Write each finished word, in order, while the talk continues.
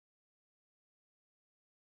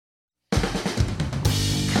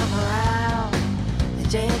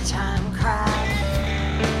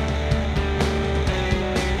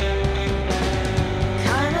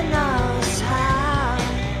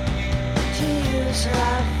lose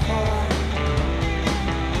love for.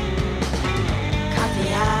 Caught the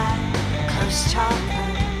eye, close talker,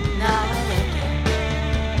 not a liquor.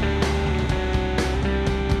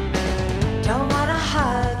 Don't wanna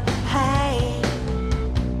hug, hey,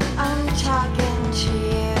 I'm talking to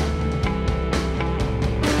you.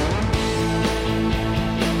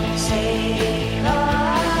 Save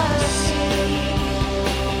us, see,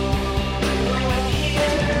 we're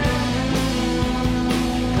here.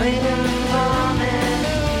 Glitter vomit.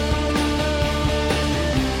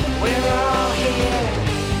 We're all here,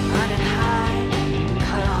 running high,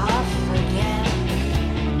 cut off again.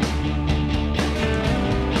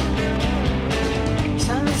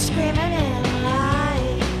 Someone screaming in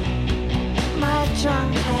light, my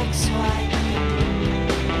drunk ex-wife.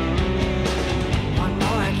 One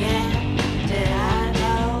more again, did I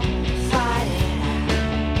know? Fight it out.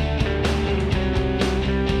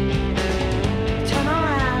 Turn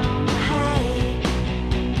around, hey,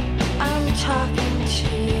 I'm talking to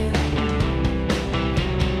you.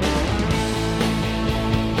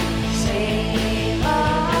 Save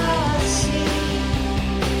us, see,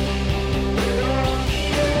 we're all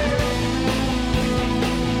here.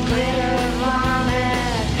 Glitter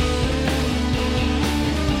vomit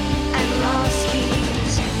and lost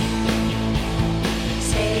keys.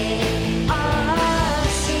 Save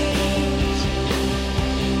us, see,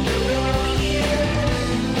 we're all here.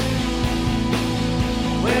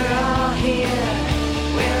 We're all here.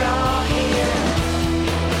 We're all here.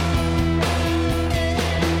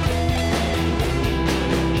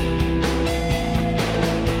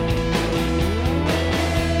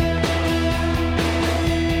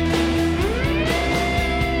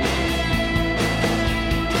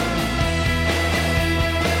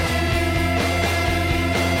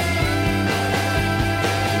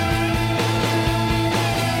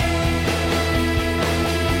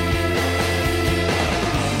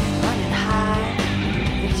 Running high,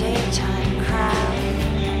 the daytime crowd.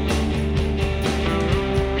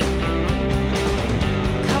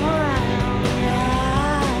 Come around,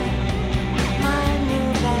 yeah, my new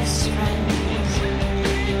best friends.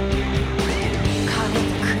 Caught in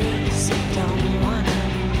the crease, don't wanna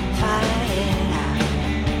fight it out.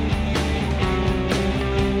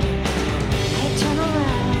 Hey, turn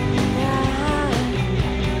around, yeah,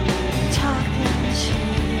 talking to you.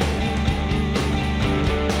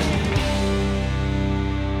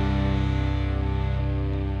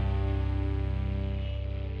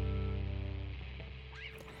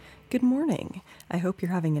 Good morning. I hope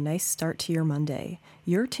you're having a nice start to your Monday.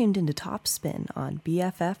 You're tuned into Top Spin on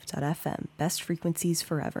BFF.FM, best frequencies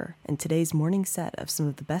forever, and today's morning set of some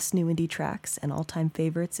of the best new indie tracks and all-time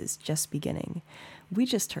favorites is just beginning. We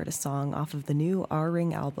just heard a song off of the new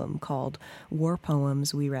R-Ring album called War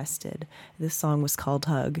Poems We Rested. This song was called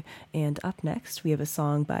Hug, and up next we have a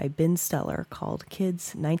song by Ben Stellar called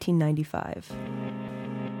Kids 1995.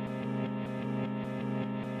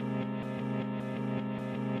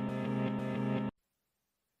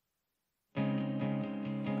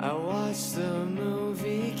 I watched the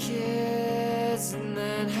movie Kids and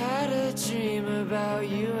then had a dream about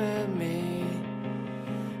you and me.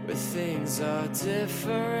 But things are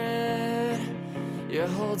different. You're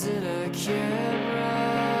holding a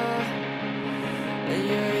camera and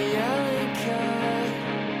you're yelling cut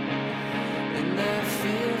in that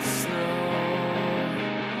field of snow.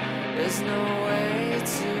 There's no way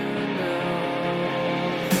to know.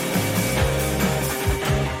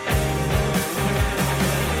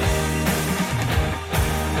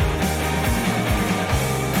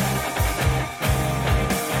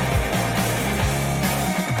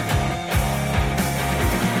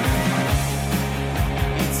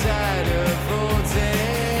 Tired of old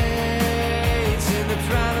age in the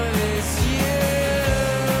prime of his youth,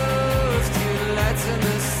 to the lights on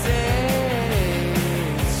the stage.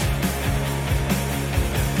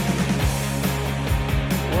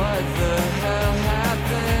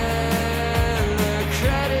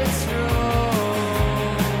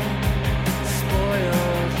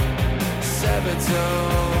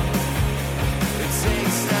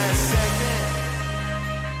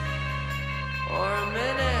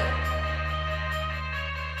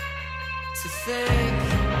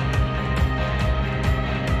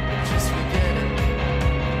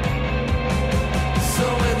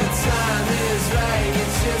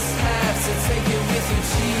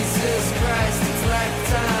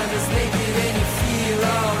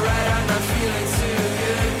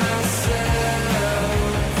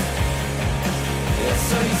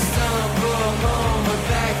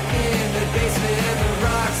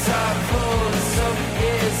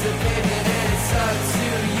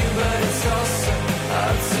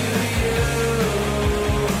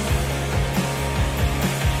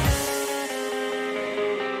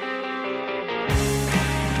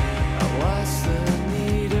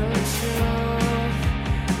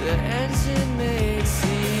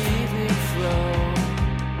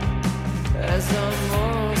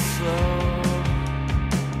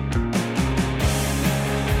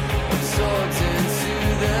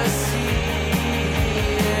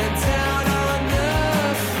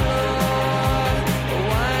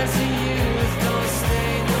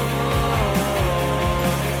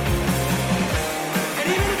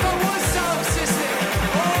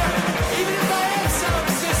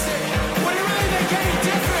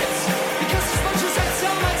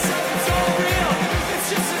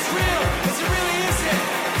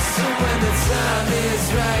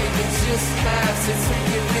 to take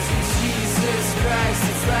it with you, Jesus Christ.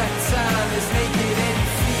 It's like time is naked and you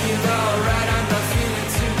feel alright. I'm not feeling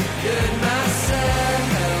too good myself.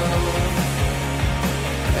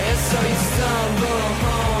 And so you stumble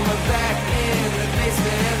home, I'm back in the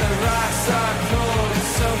basement and the rocks are cold. And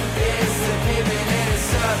so is the pavement and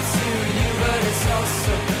it's up to you, but it's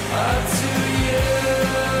also up to you.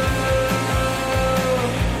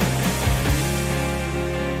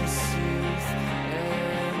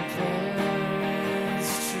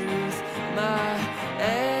 My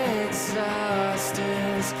exhaust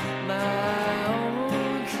is my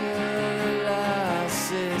own colossus.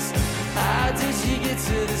 How did you get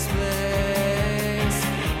to this place?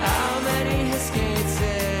 How many hits can you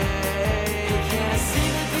take? Can I see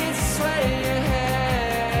the beads of sweat in your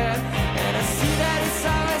hair? And I see that it's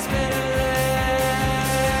always been a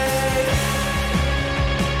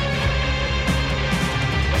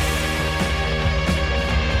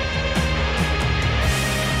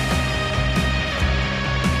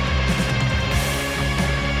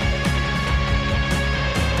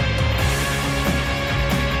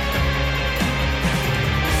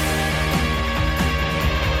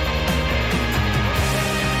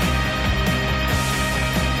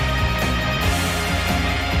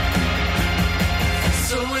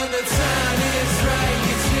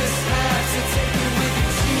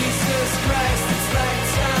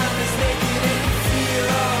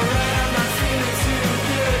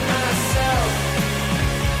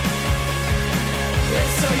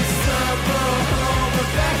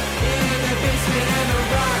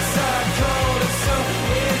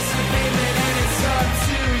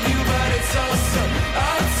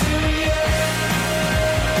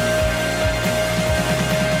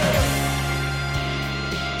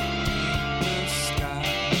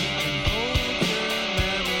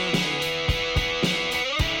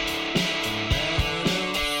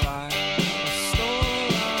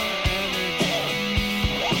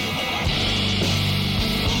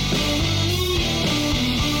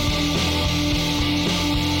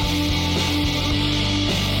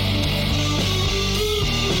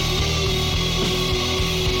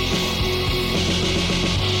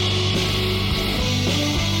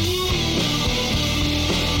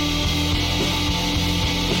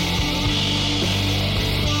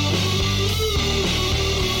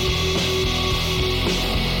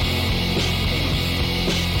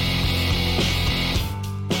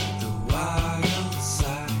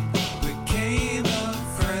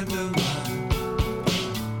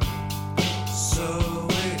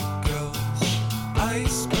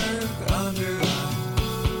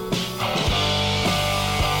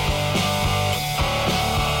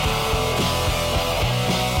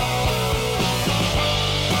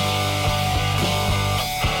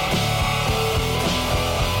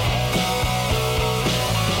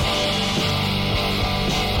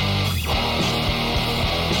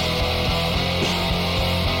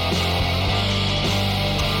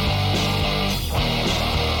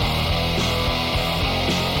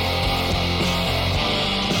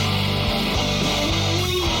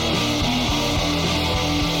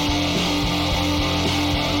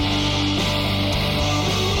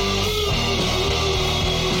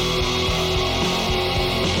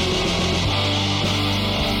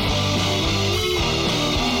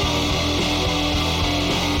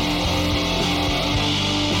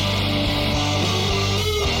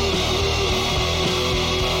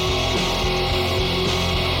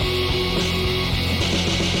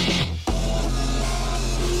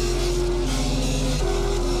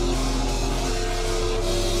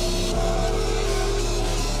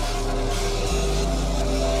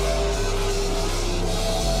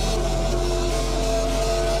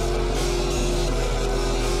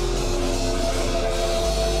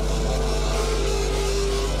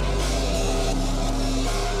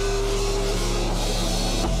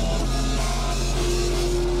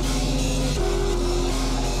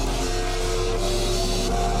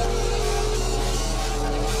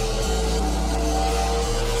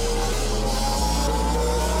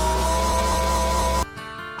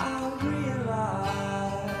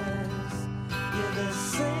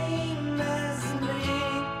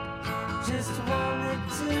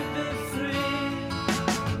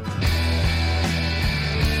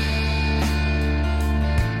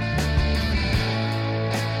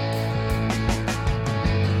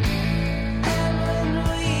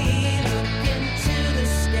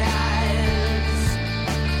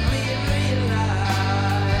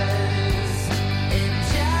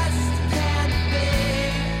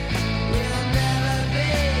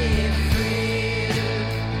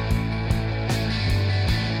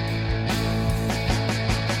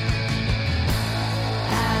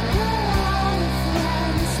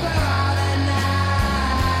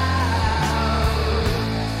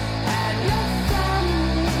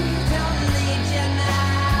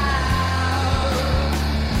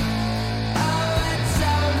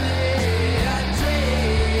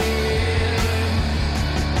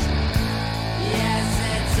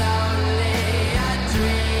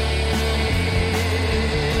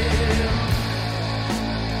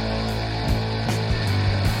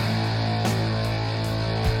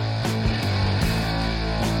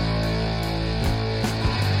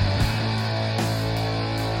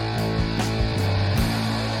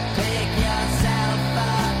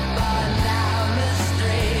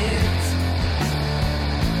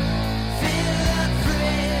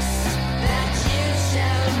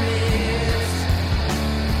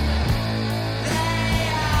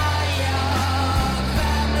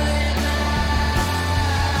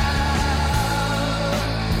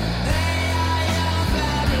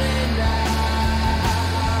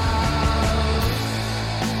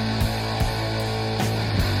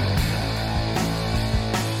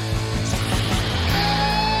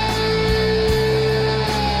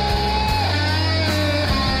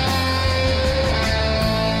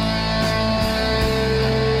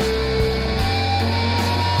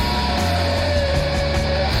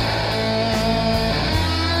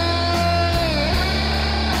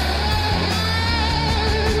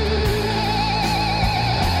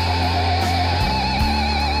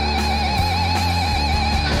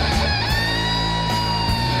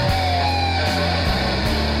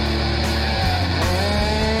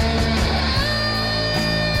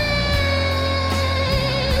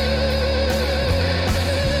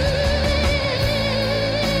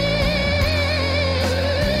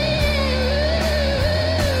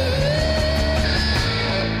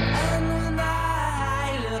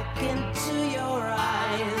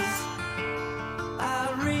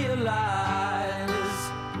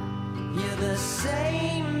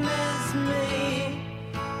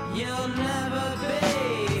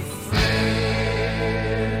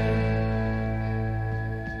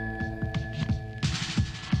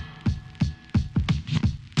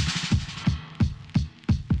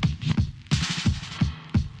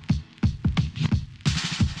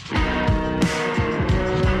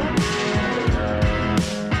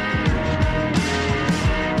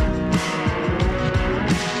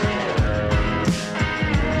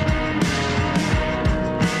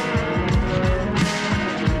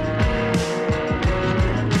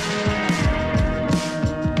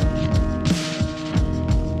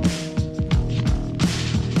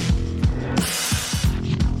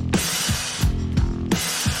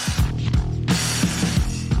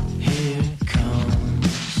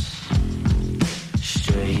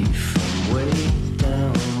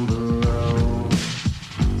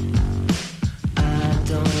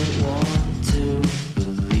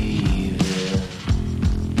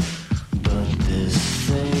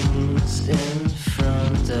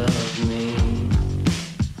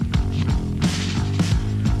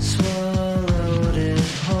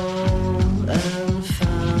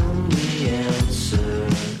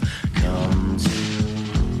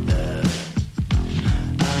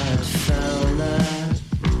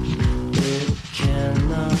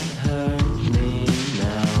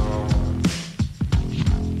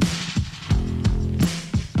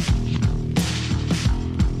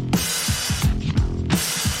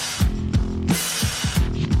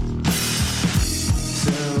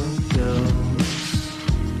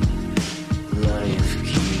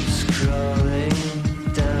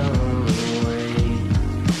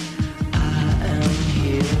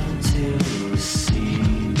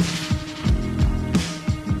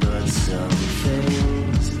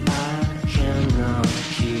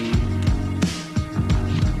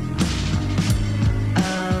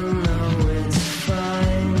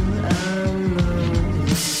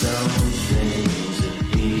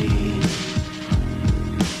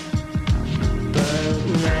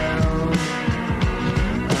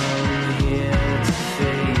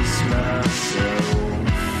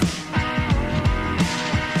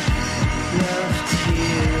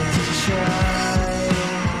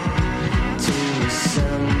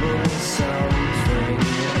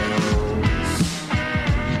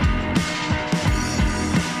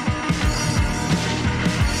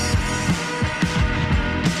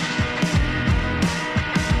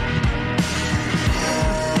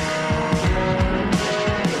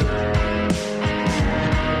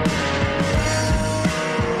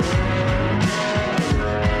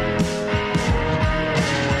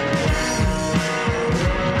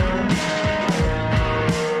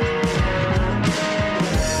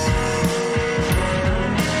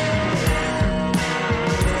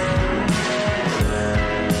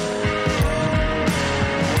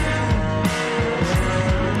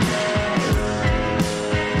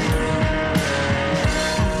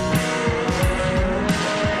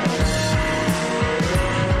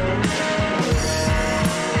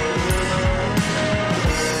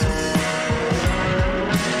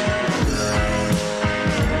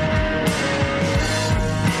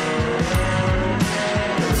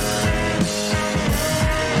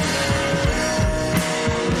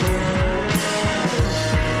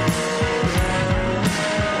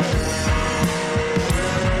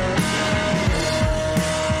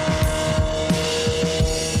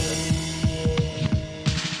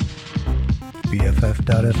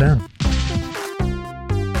BFF.fm.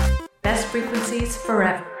 Best frequencies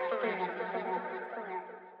forever.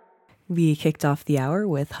 We kicked off the hour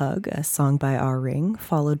with Hug, a song by R Ring,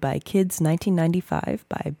 followed by Kids 1995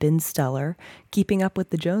 by Ben Stellar, Keeping Up with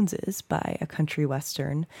the Joneses by a country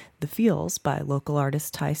western, The Feels by local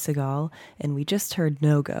artist Ty Segall, and we just heard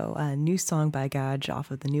No Go, a new song by Gage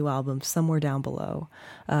off of the new album Somewhere Down Below.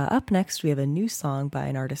 Up next, we have a new song by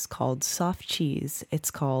an artist called Soft Cheese.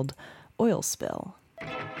 It's called Oil Spill.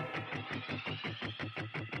 Coffee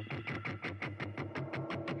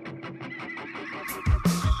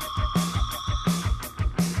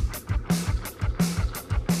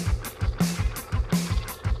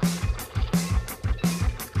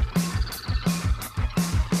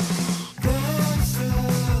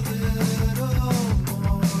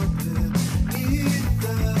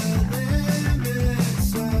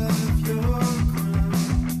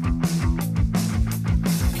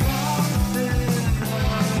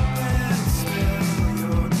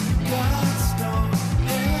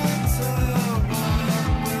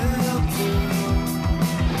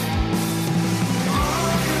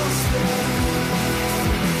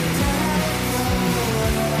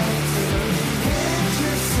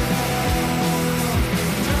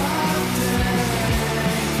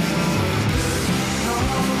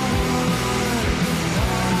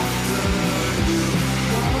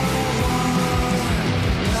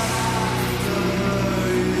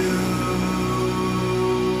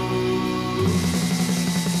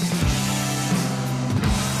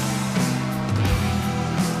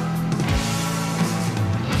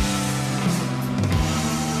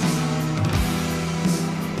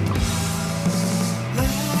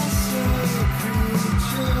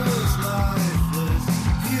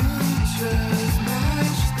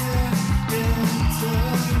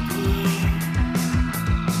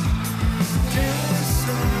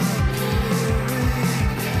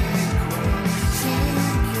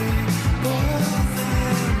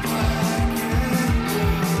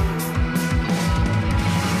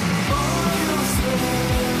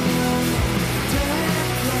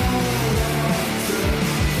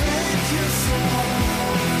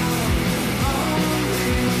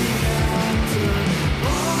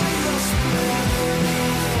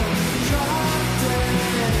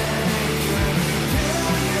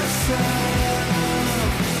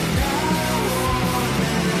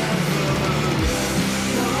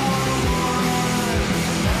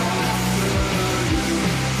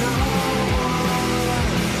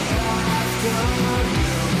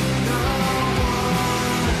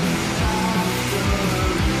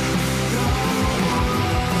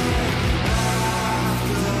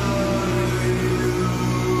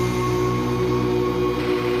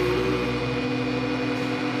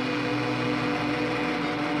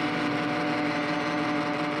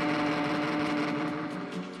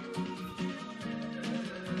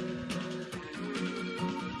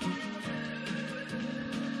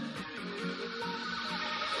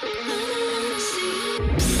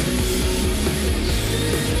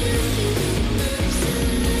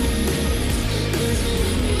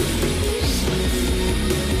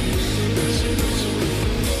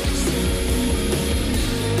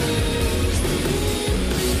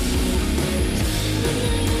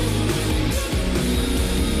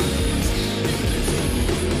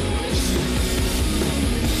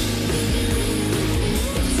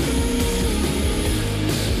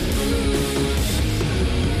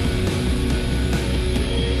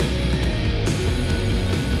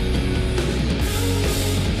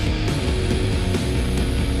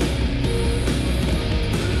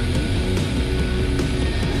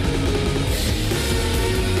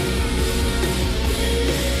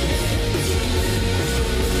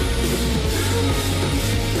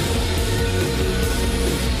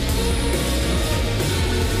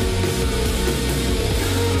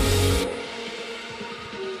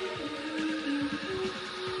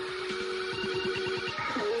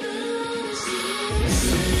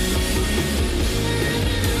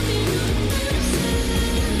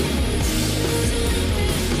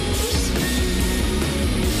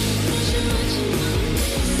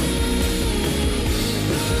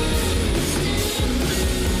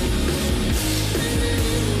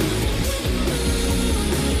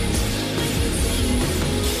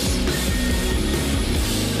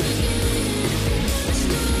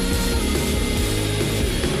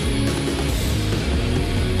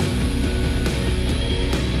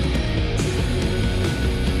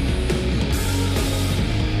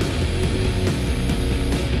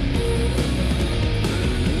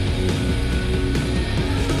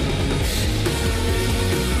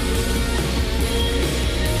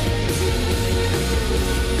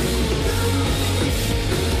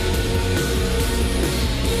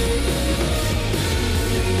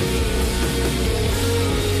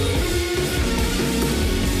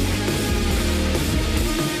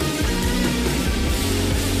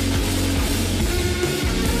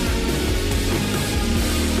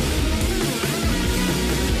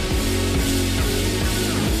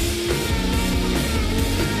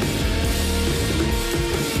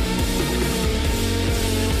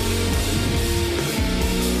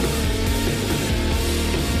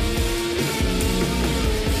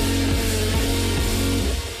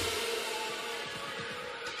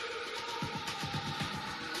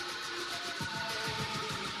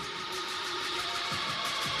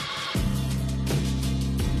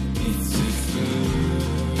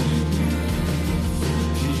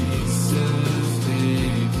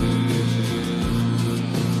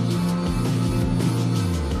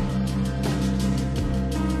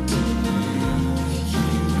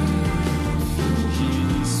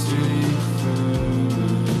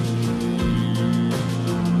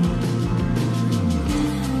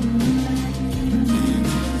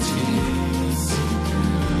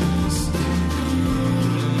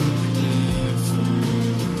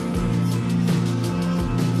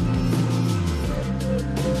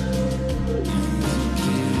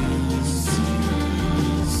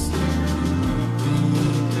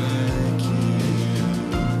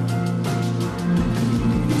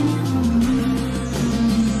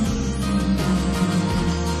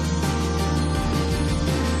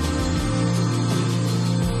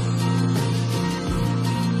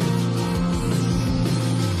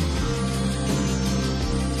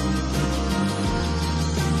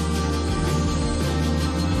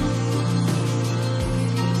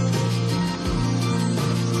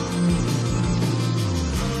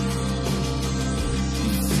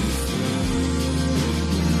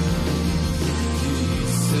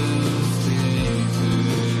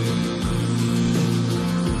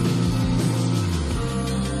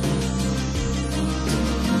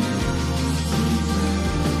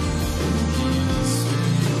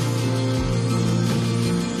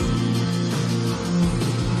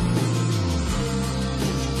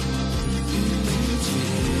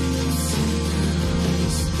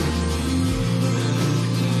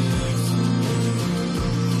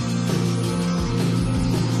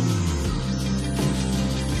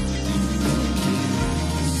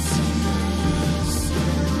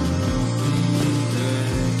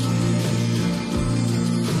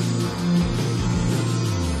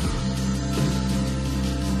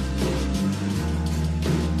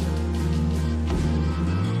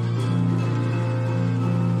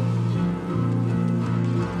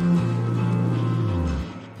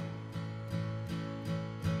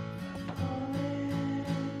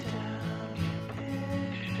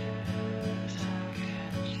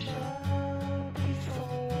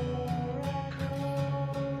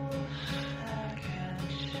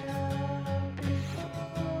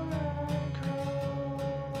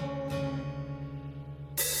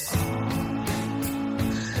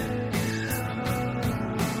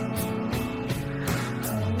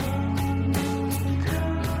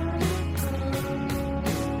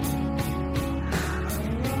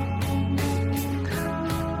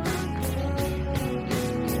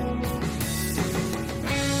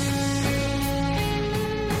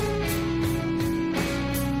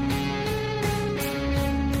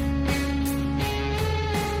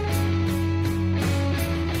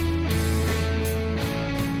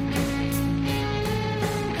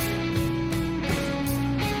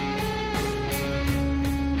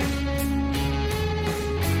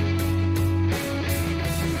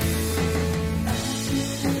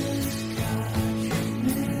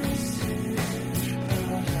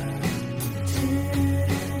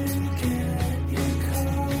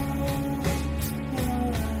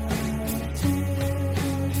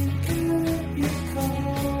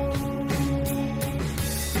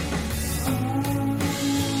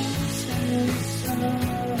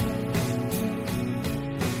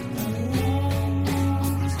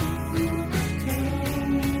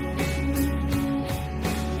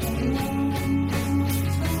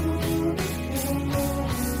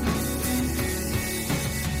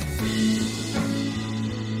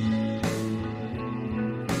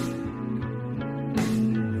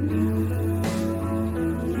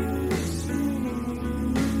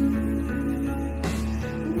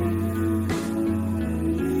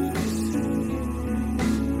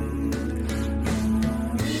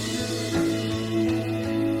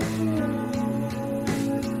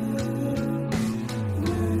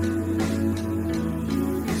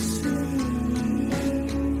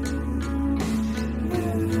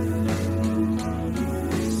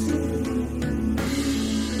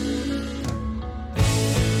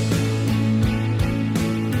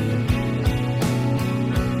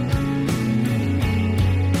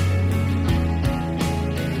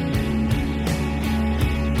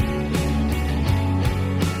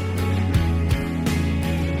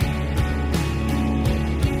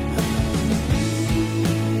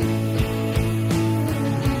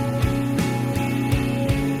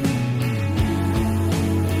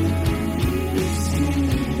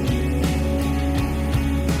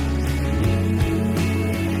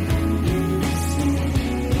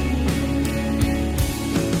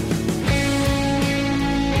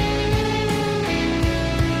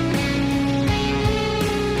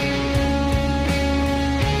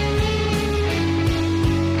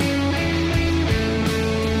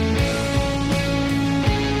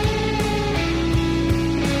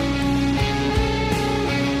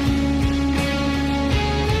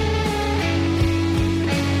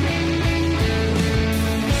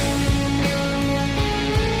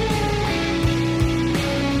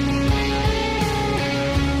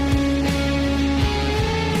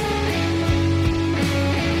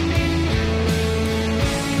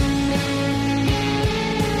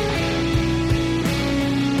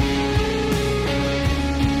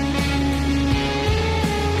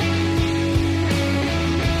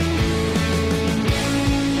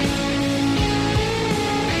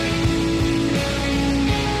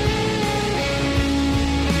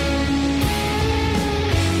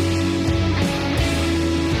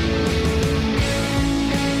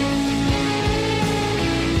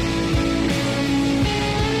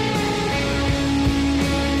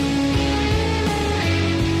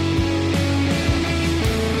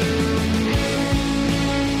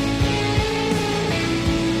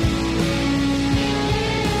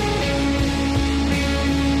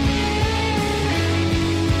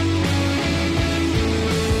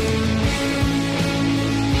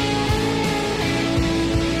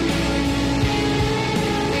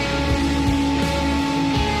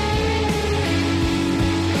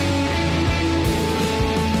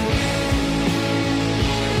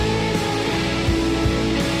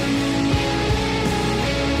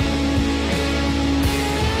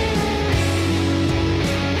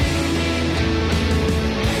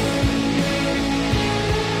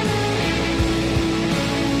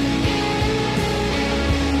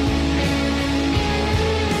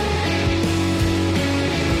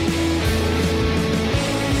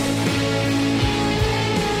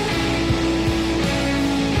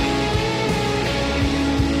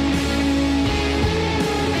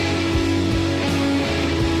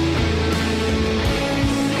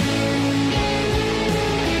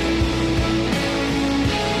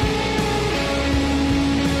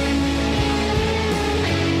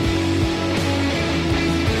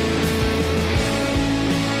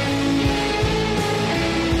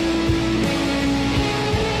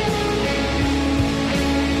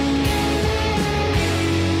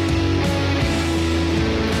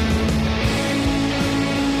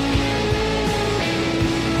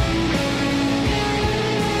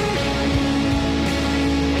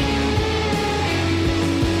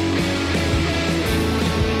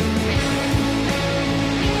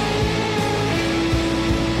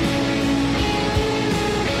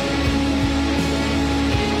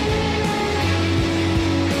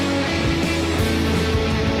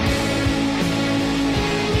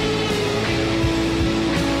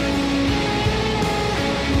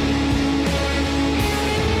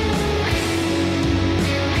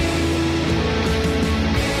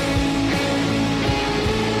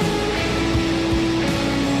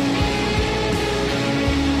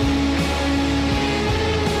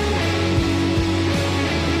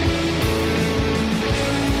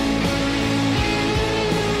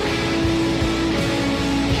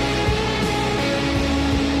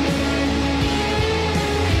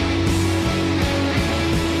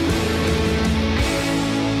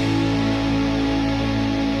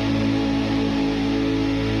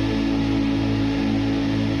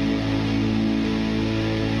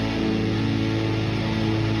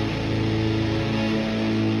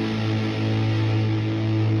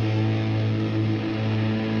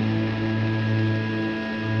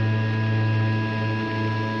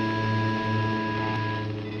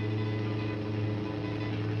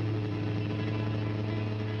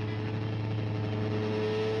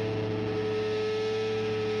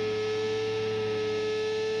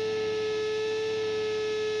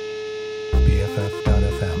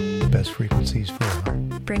Best Frequencies Forever.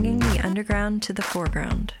 Bringing the underground to the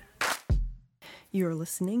foreground. You're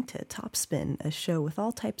listening to Top Spin, a show with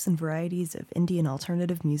all types and varieties of indie and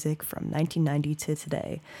alternative music from 1990 to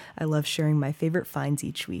today. I love sharing my favorite finds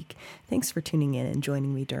each week. Thanks for tuning in and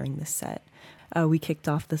joining me during this set. We kicked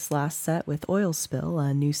off this last set with Oil Spill,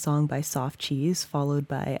 a new song by Soft Cheese, followed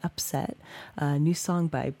by Upset, a new song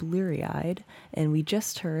by Bleary Eyed, and we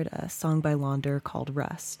just heard a song by Launder called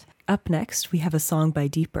Rust. Up next, we have a song by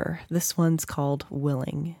Deeper. This one's called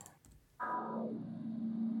Willing. I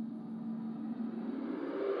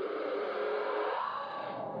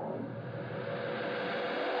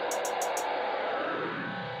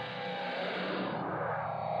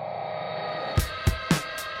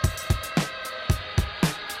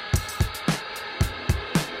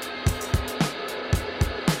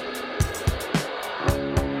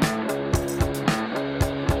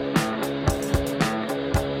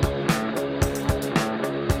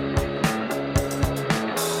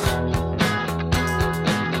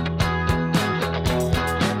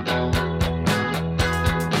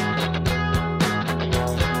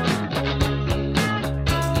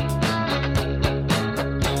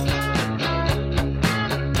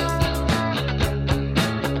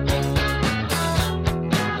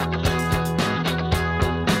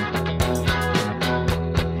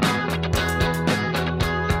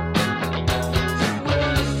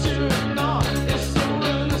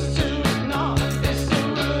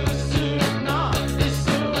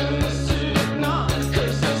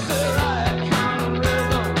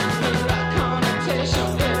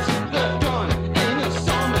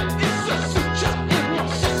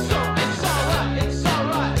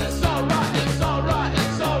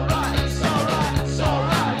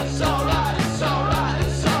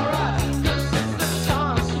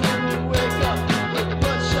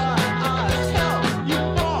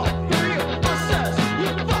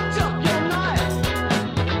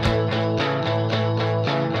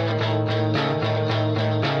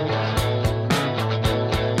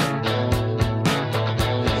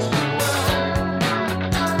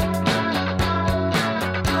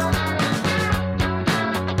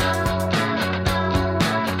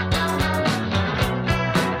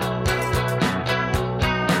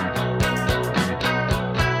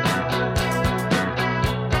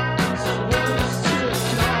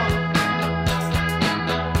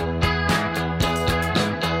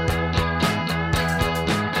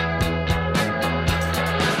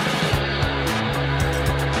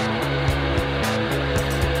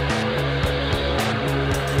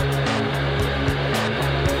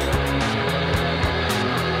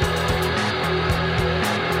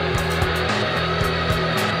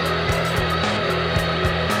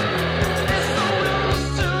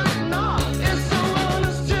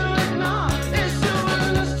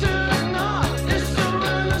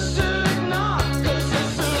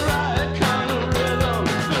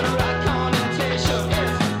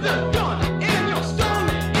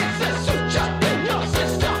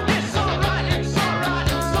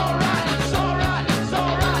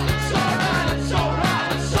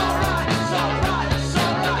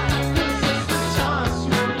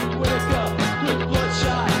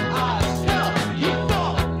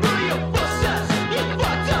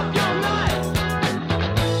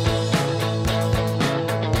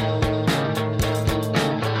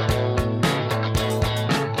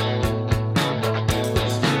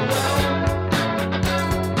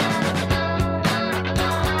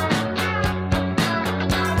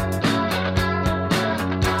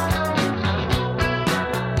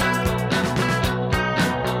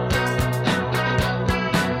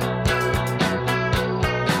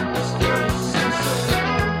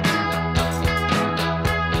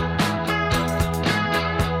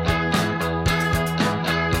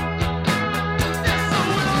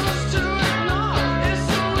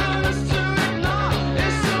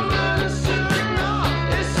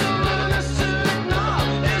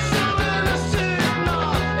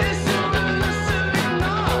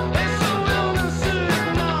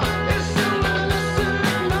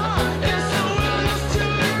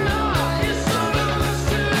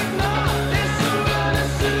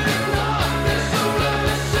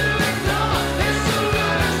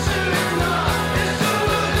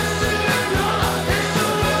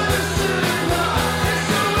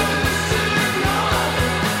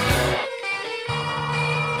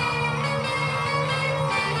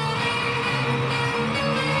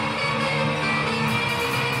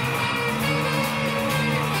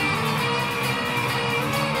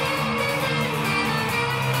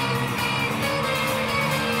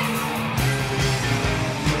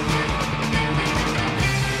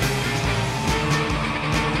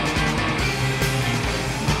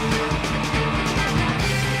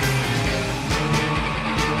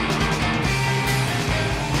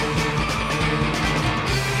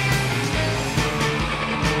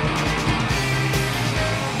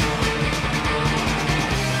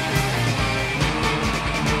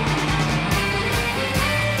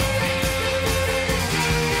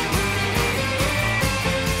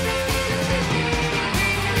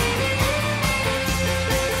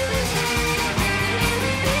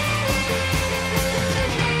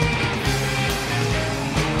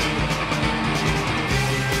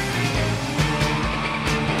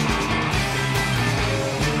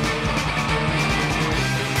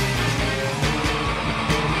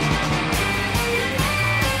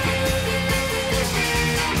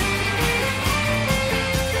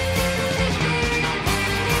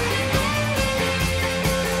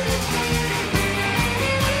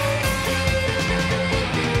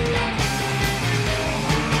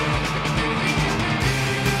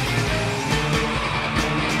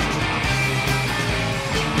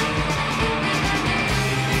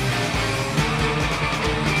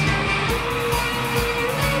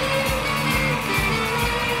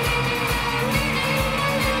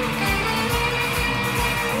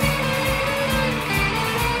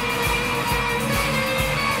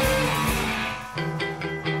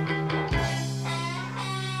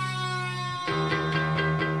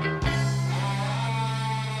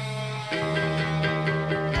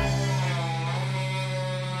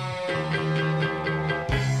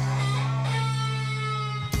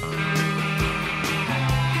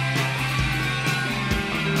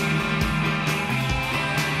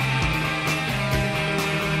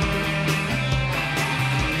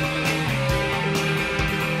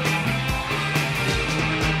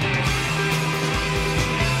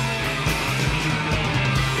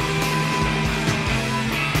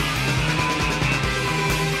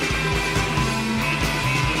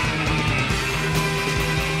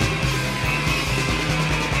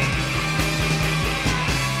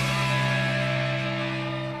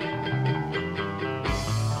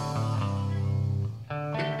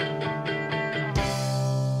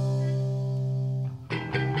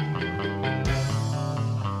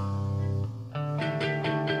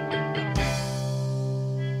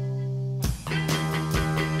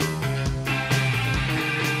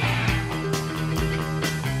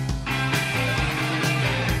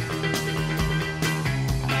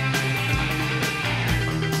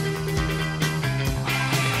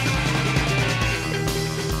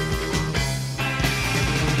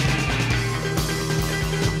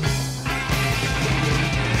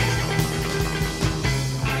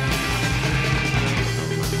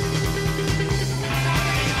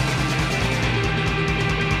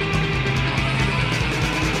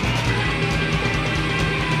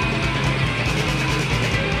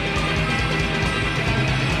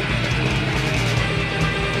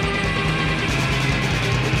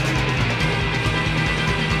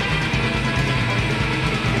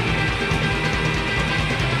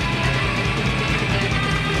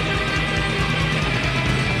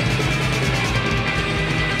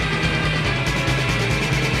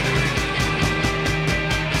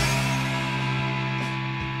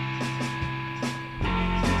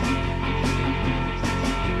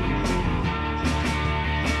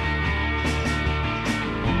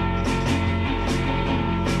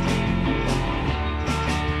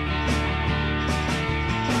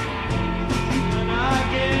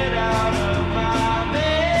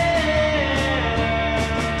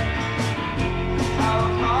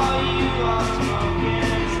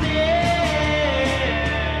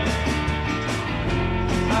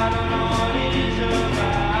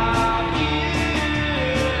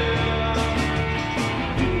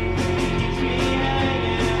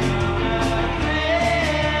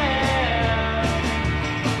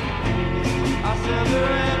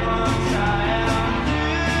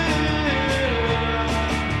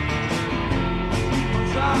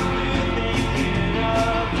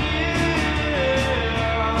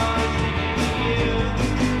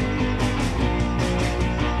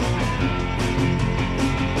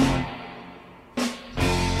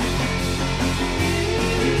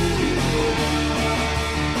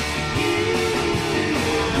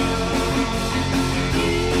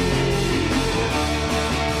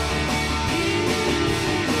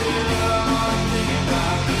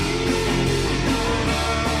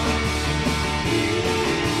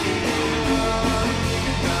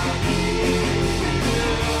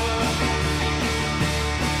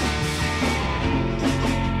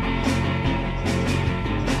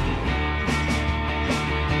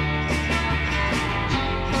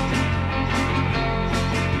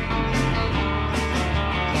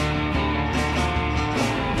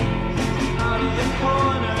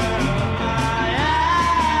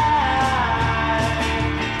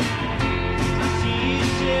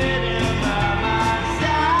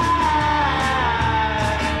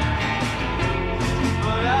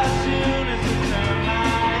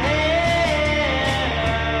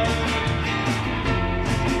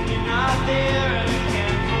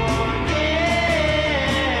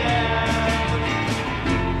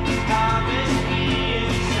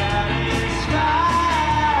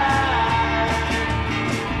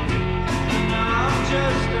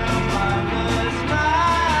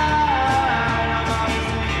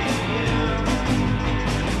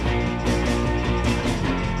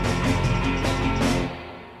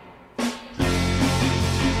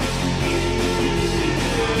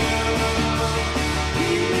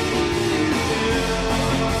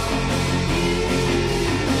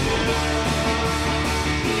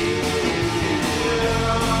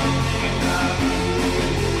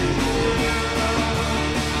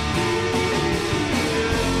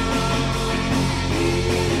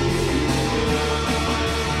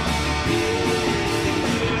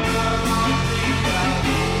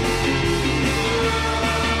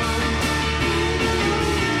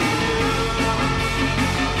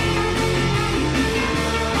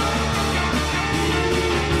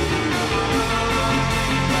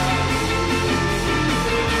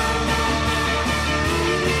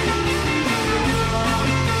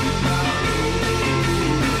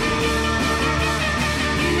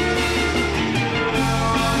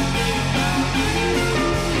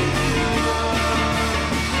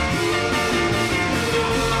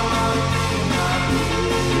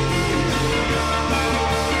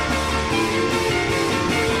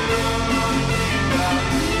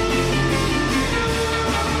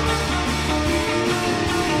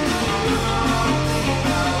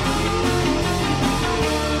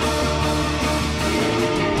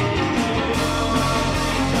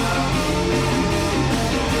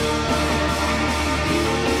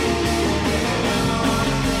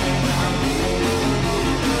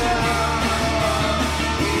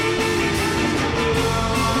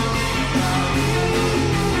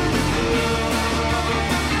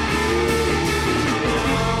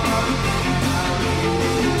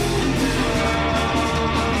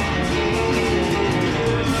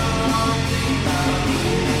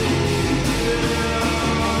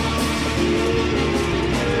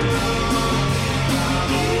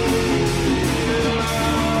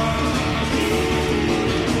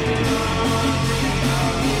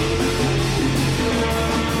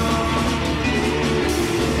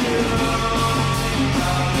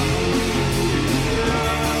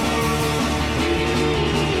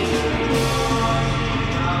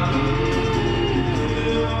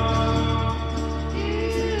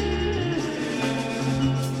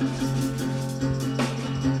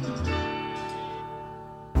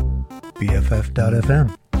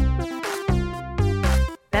BFF.fm.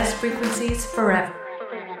 Best frequencies forever.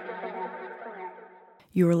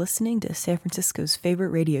 You are listening to San Francisco's favorite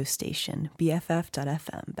radio station,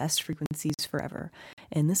 BFF.fm, Best Frequencies Forever,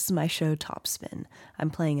 and this is my show, Topspin. I'm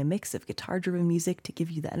playing a mix of guitar-driven music to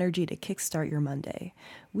give you the energy to kickstart your Monday.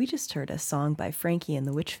 We just heard a song by Frankie and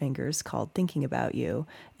the Witchfingers called Thinking About You,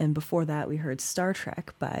 and before that we heard Star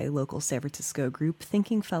Trek by local San Francisco group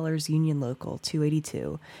Thinking Fellers Union Local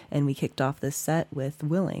 282, and we kicked off this set with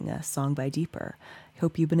Willing, a song by Deeper.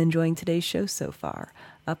 Hope you've been enjoying today's show so far.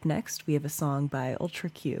 Up next, we have a song by Ultra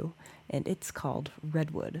Q, and it's called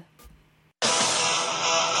Redwood.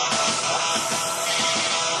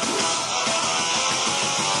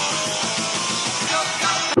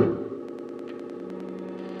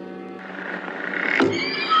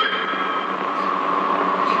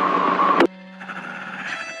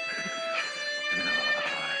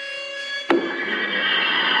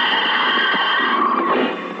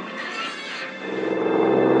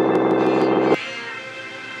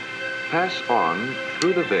 Pass on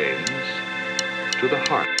through the veins to the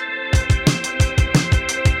heart.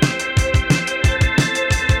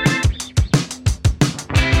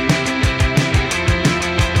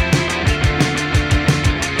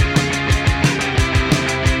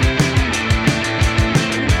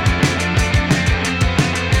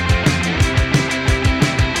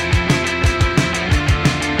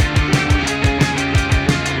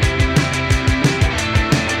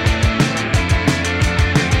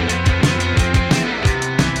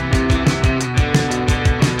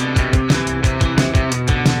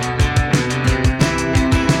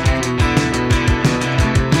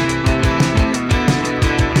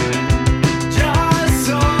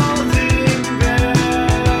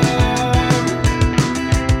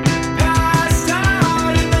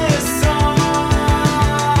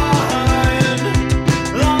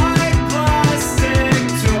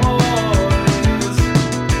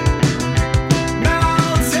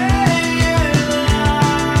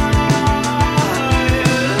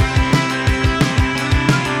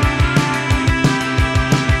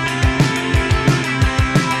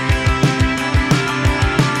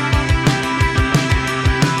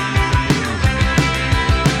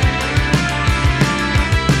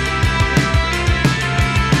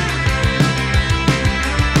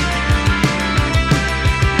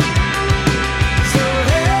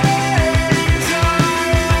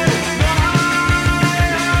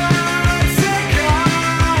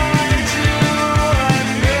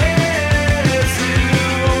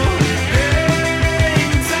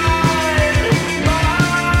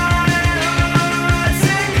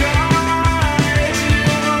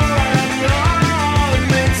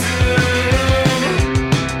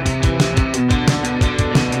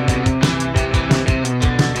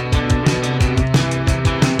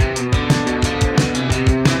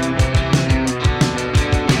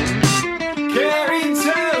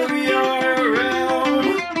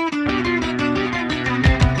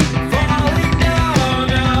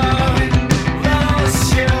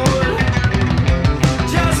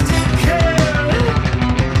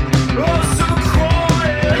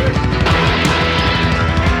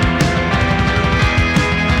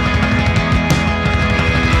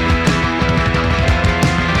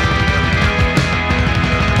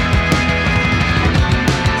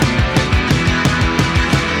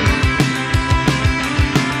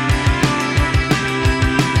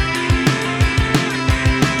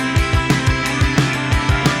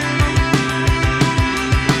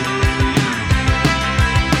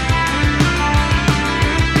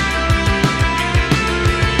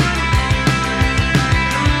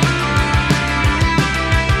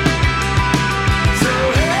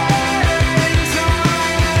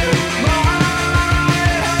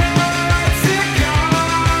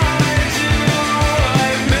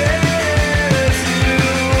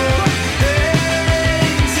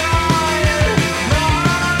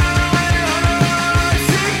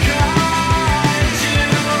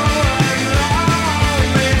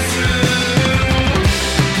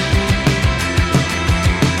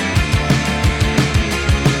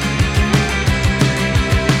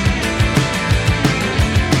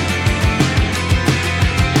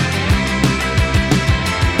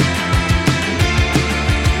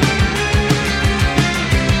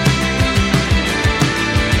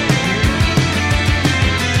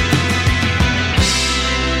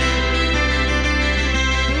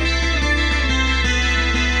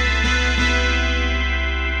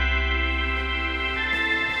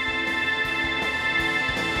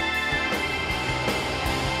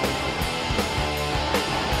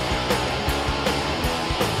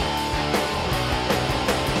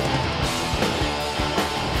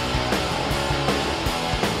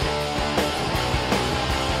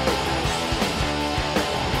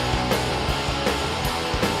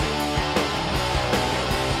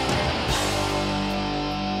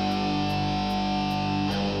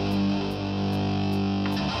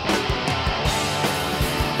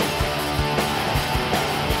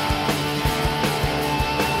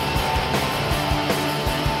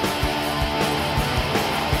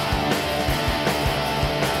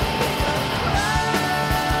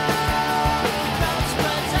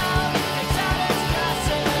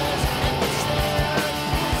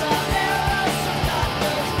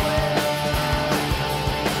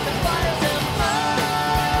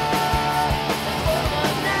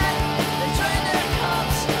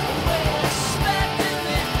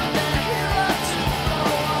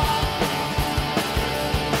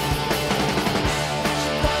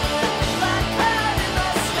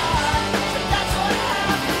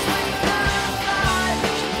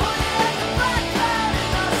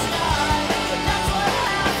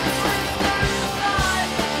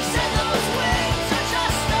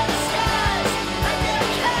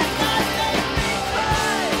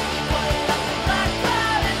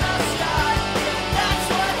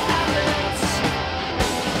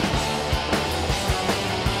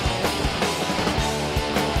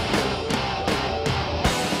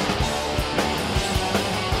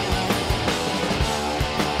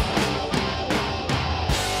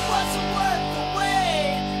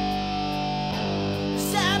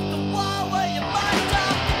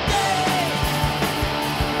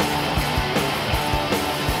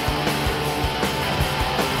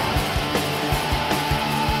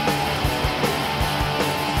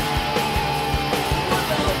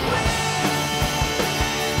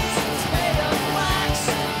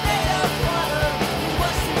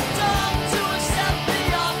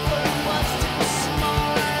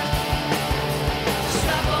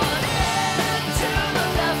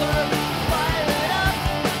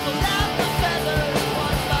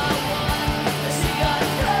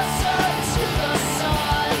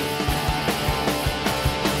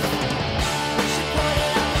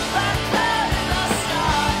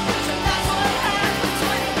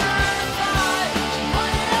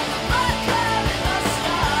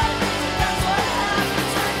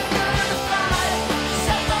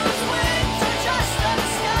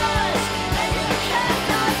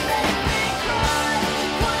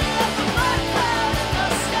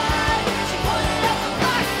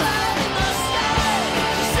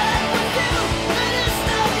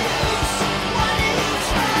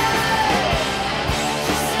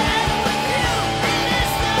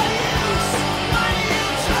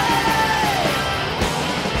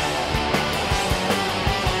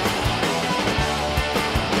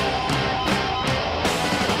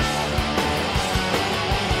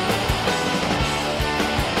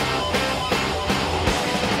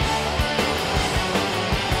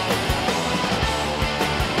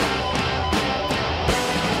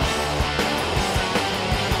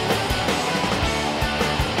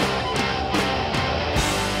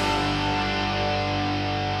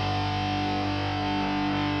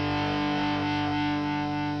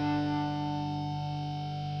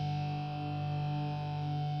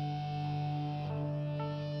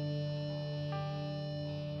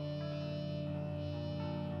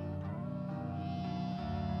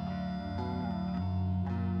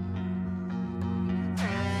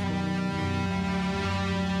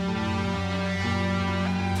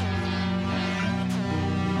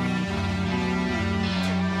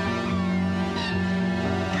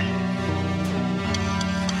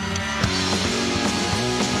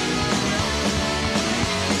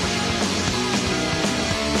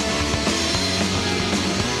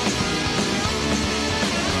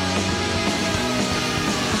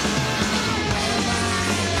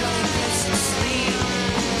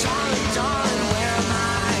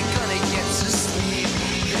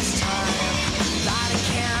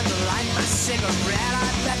 bread. I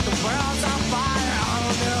bet the world's on fire. Oh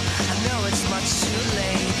no, I know it's much too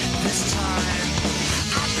late this time.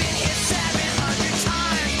 I've been hit 700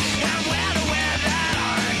 times, and I'm well aware that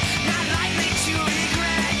I'm not likely to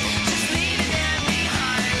regret just leaving them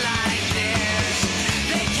behind like this.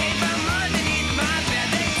 They came from underneath my bed.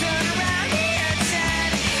 They turned around here and said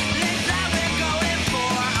they thought we're going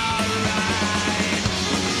for a ride.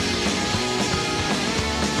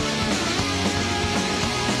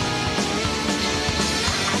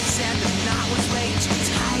 I said the knot was way too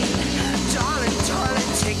tight. Darling,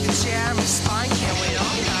 darling, take the chair. My spine can't wait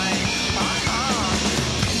all night.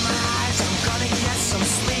 In my eyes, I'm gonna get some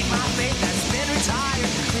sleep. My faith has been retired.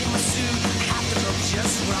 Clean my suit, have to look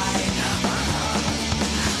just right.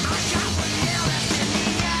 I got one nail left in me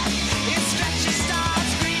yet. It stretches, starts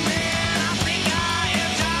screaming. I think I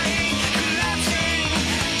am dying, collapsing.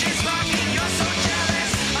 Just fucking, you're so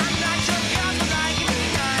jealous. I'm not your girl, but like me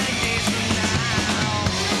 9 days from now.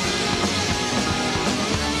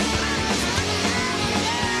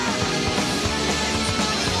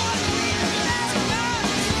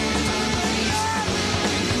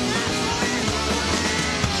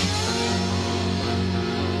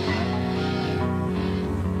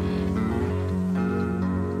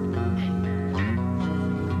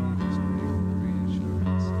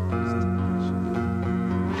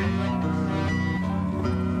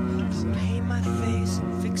 Paint my face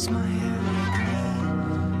and fix my hair like me.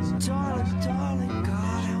 Darling, darling,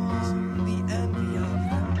 God, I want the envy of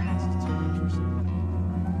them.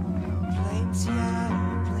 Plain Seattle,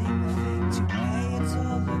 plain the fig to pay. It's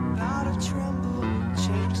all about a tremble,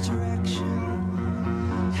 change direction.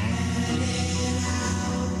 Headed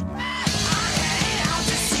out. I'm headed out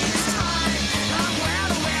to see this time. I'm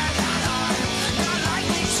well aware that I'm not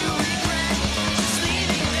likely to regret just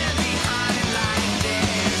leaving them behind like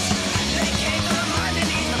this. They came from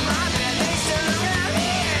underneath my bed. They stood around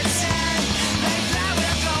here and said they thought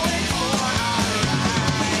we're going for a ride.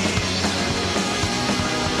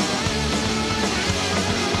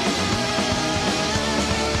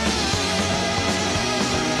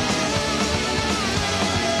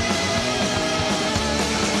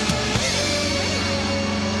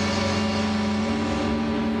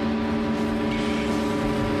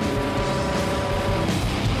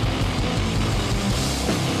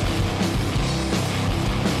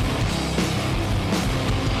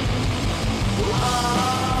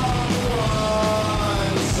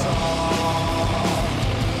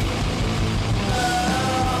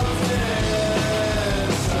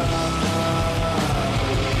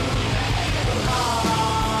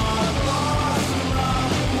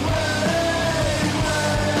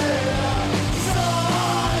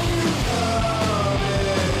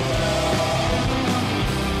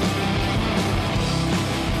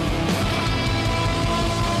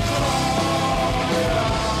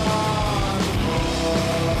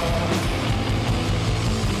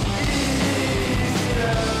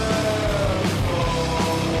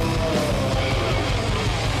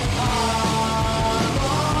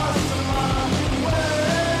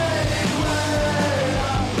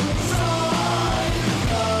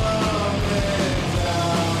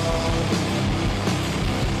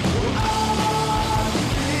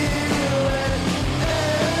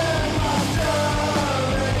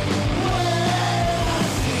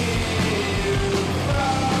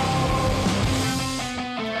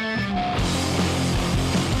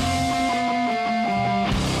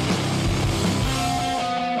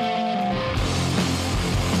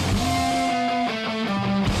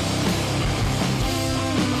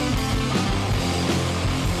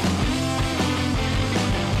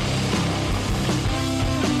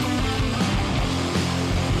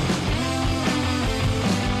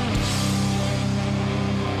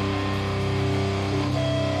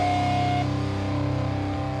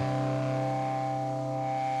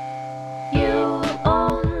 You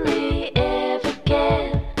only ever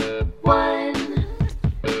get one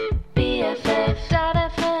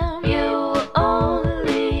BFF.FM. You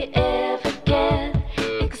only ever get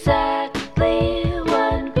exactly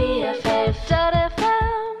one BFF.FM.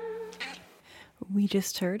 We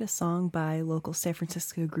just heard a song by local San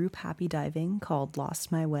Francisco group Happy Diving called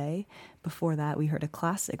Lost My Way. Before that, we heard a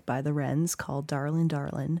classic by the Wrens called Darlin'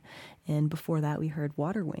 Darlin'. And before that, we heard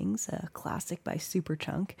Water Wings, a classic by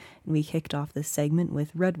Superchunk. And we kicked off this segment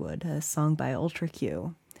with Redwood, a song by Ultra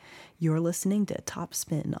Q. You're listening to Top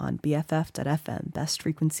Spin on BFF.FM, Best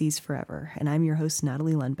Frequencies Forever, and I'm your host,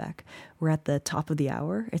 Natalie Lundbeck. We're at the top of the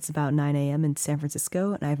hour. It's about 9 a.m. in San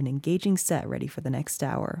Francisco, and I have an engaging set ready for the next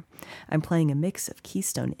hour. I'm playing a mix of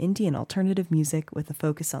Keystone indie and alternative music with a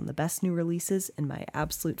focus on the best new releases and my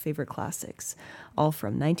absolute favorite classics, all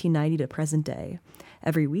from 1990 to present day.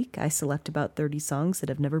 Every week, I select about 30 songs that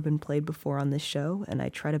have never been played before on this show, and I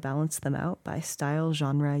try to balance them out by style,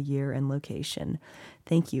 genre, year, and location.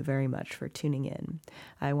 Thank you very much for tuning in.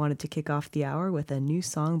 I wanted to kick off the hour with a new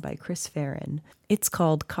song by Chris Farron. It's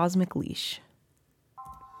called Cosmic Leash.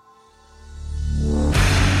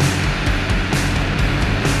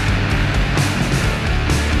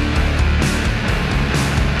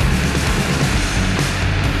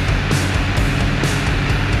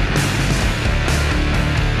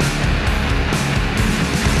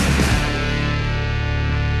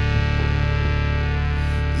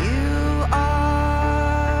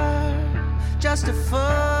 Just a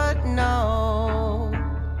footnote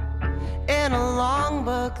in a long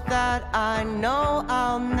book that I know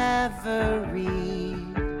I'll never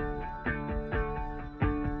read.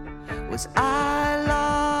 Was I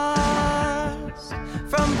lost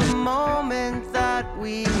from the moment that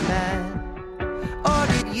we met, or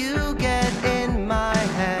did you get in my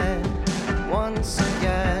head once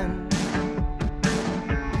again?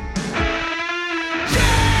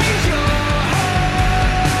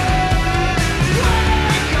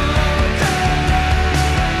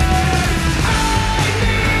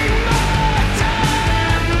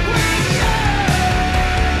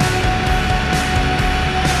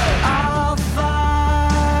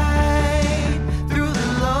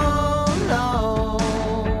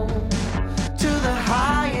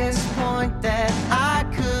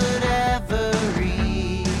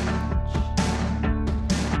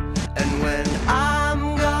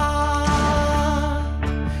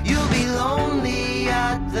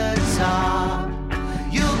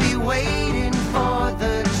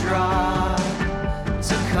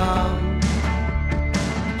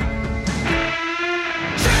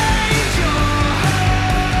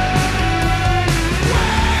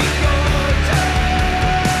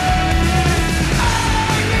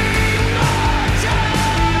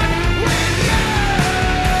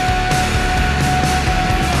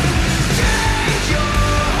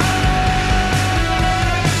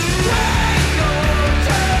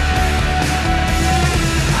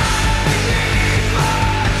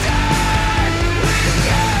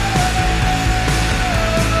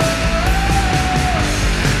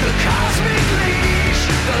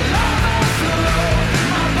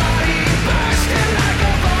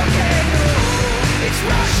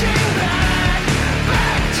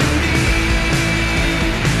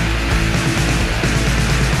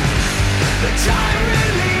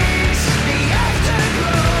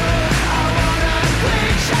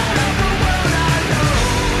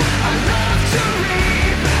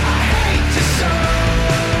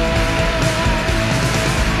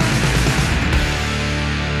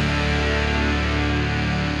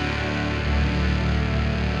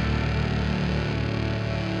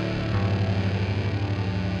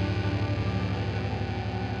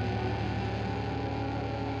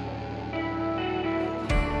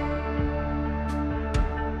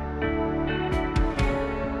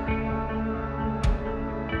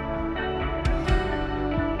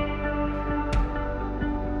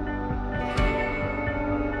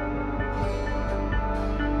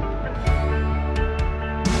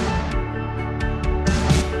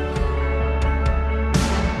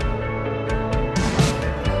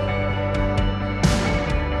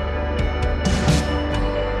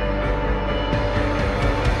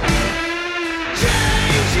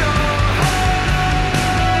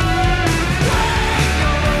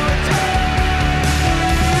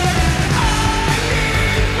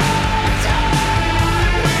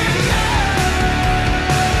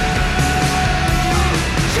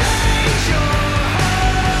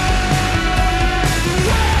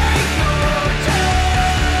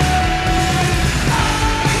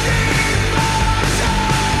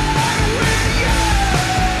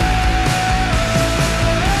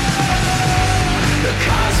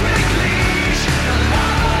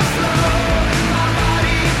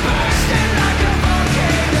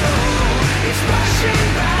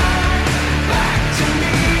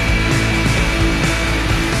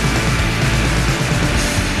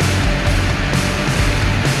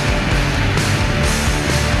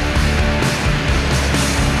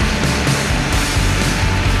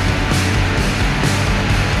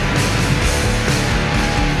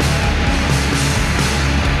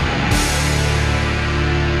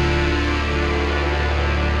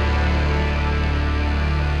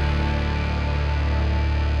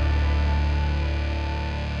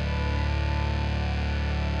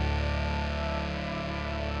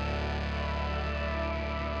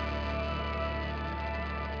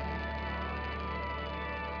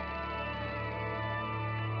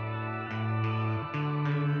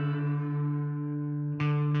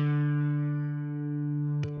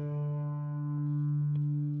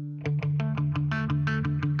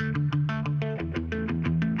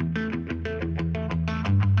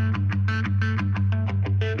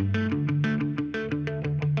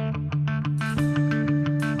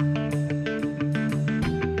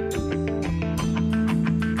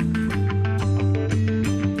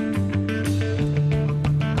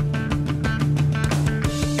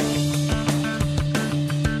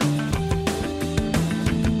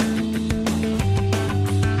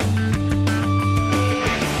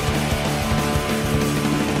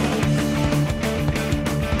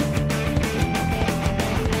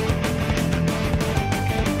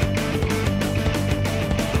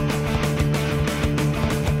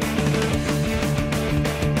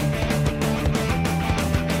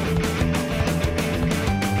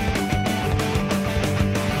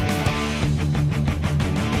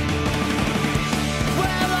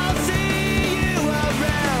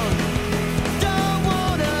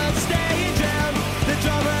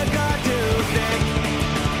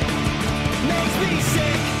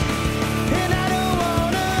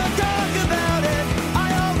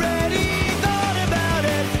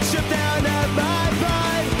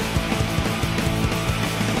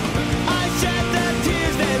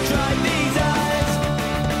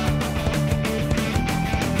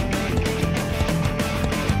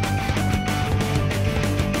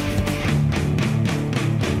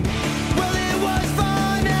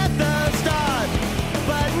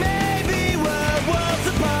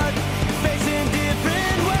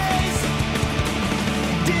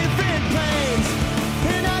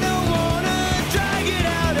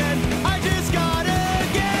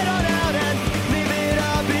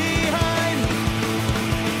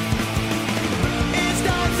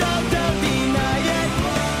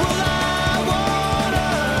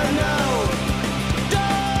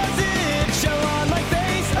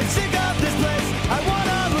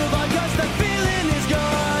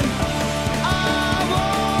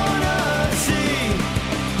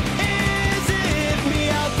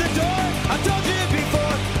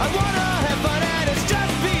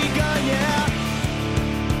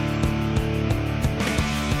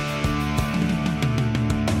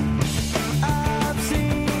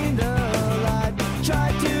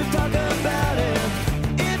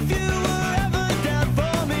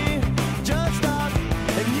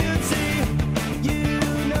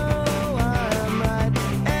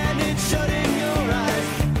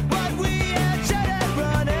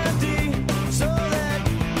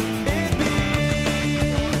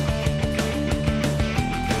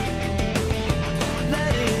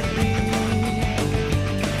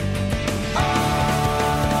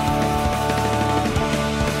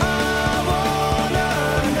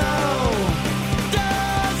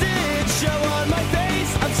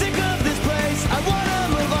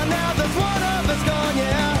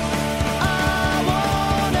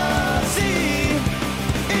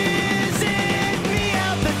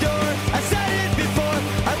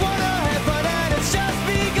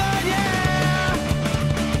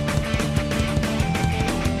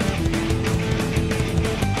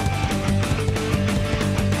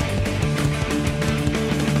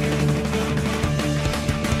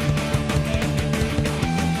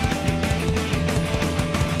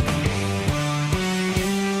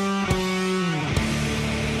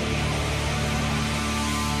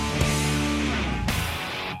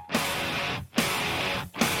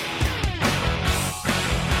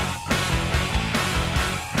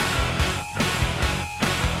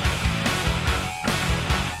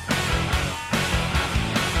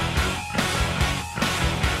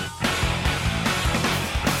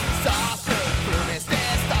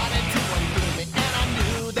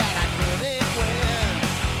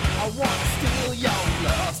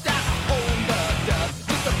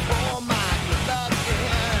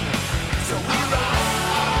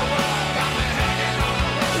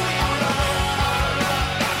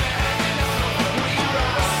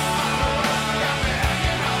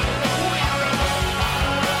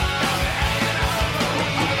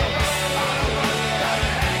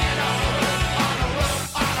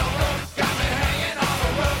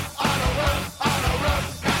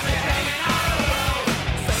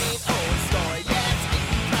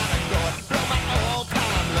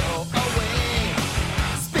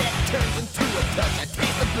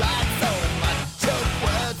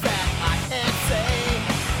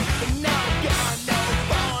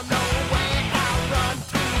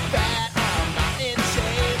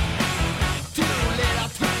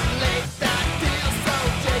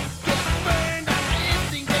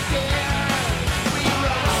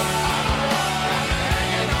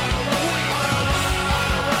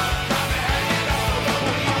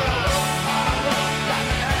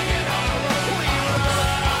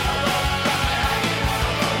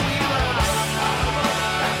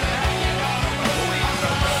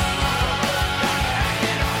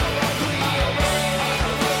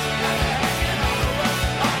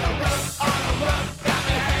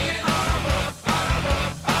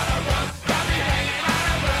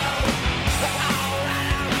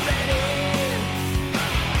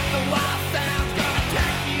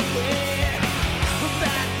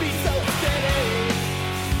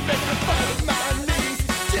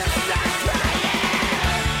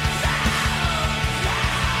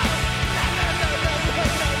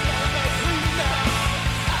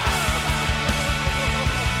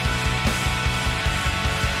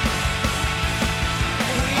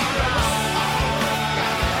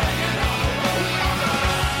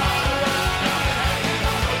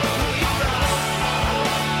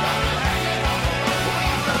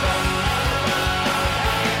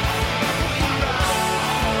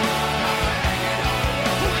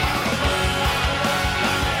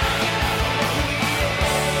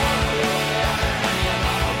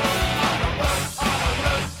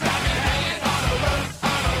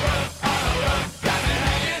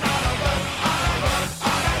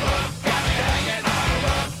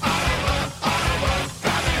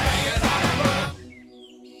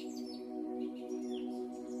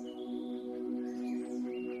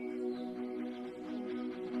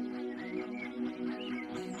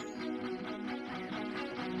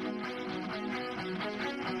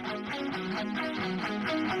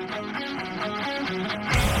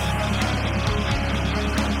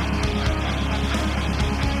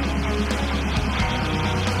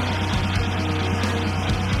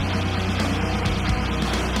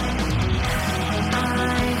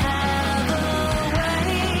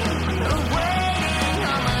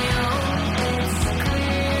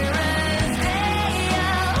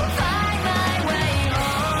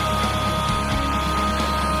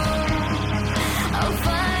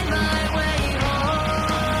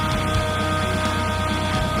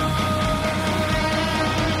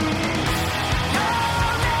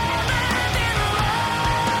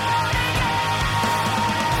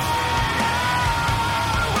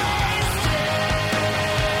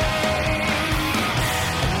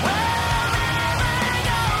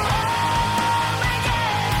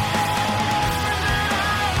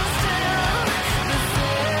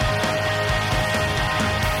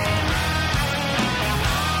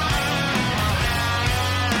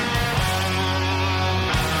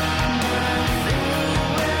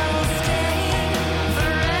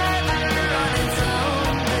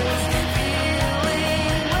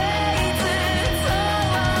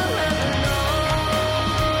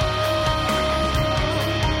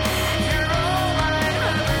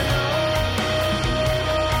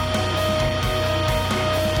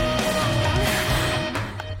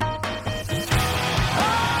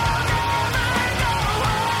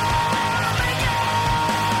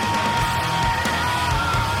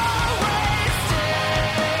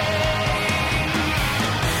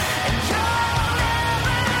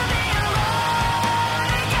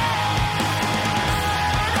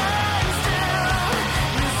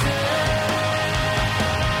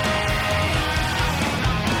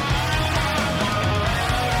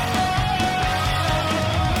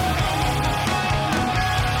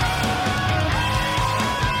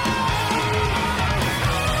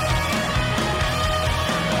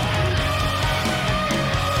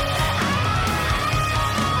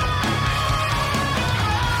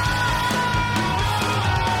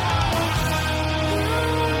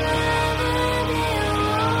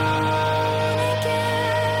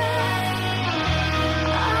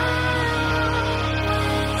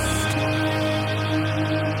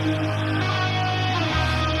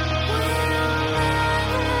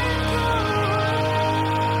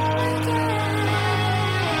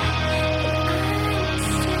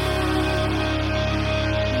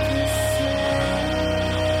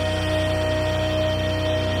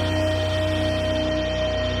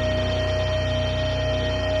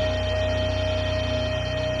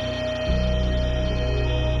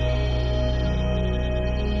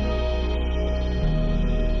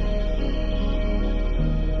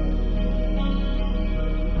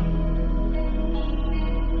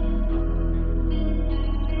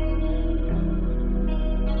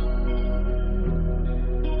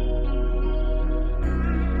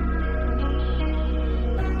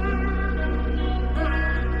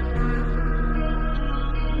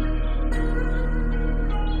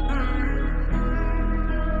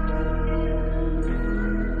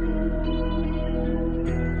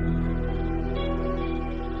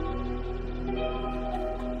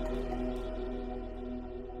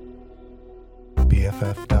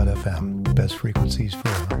 BFF.FM, best frequencies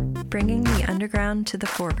forever. Bringing the underground to the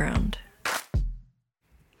foreground.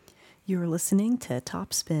 You're listening to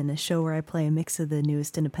Top Spin, a show where I play a mix of the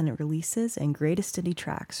newest independent releases and greatest indie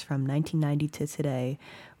tracks from 1990 to today.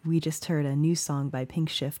 We just heard a new song by Pink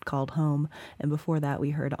Shift called Home, and before that we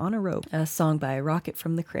heard On a Rope, a song by Rocket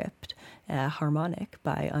from the Crypt, Harmonic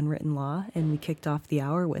by Unwritten Law, and we kicked off the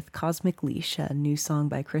hour with Cosmic Leash, a new song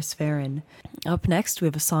by Chris Farron. Up next we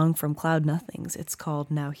have a song from Cloud Nothings. It's called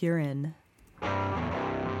Now Herein.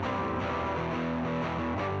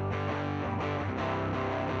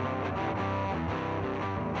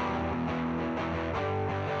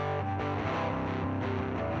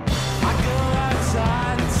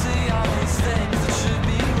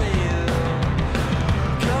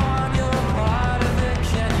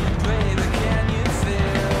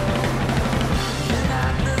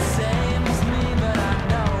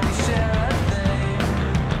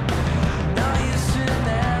 No use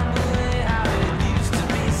remembering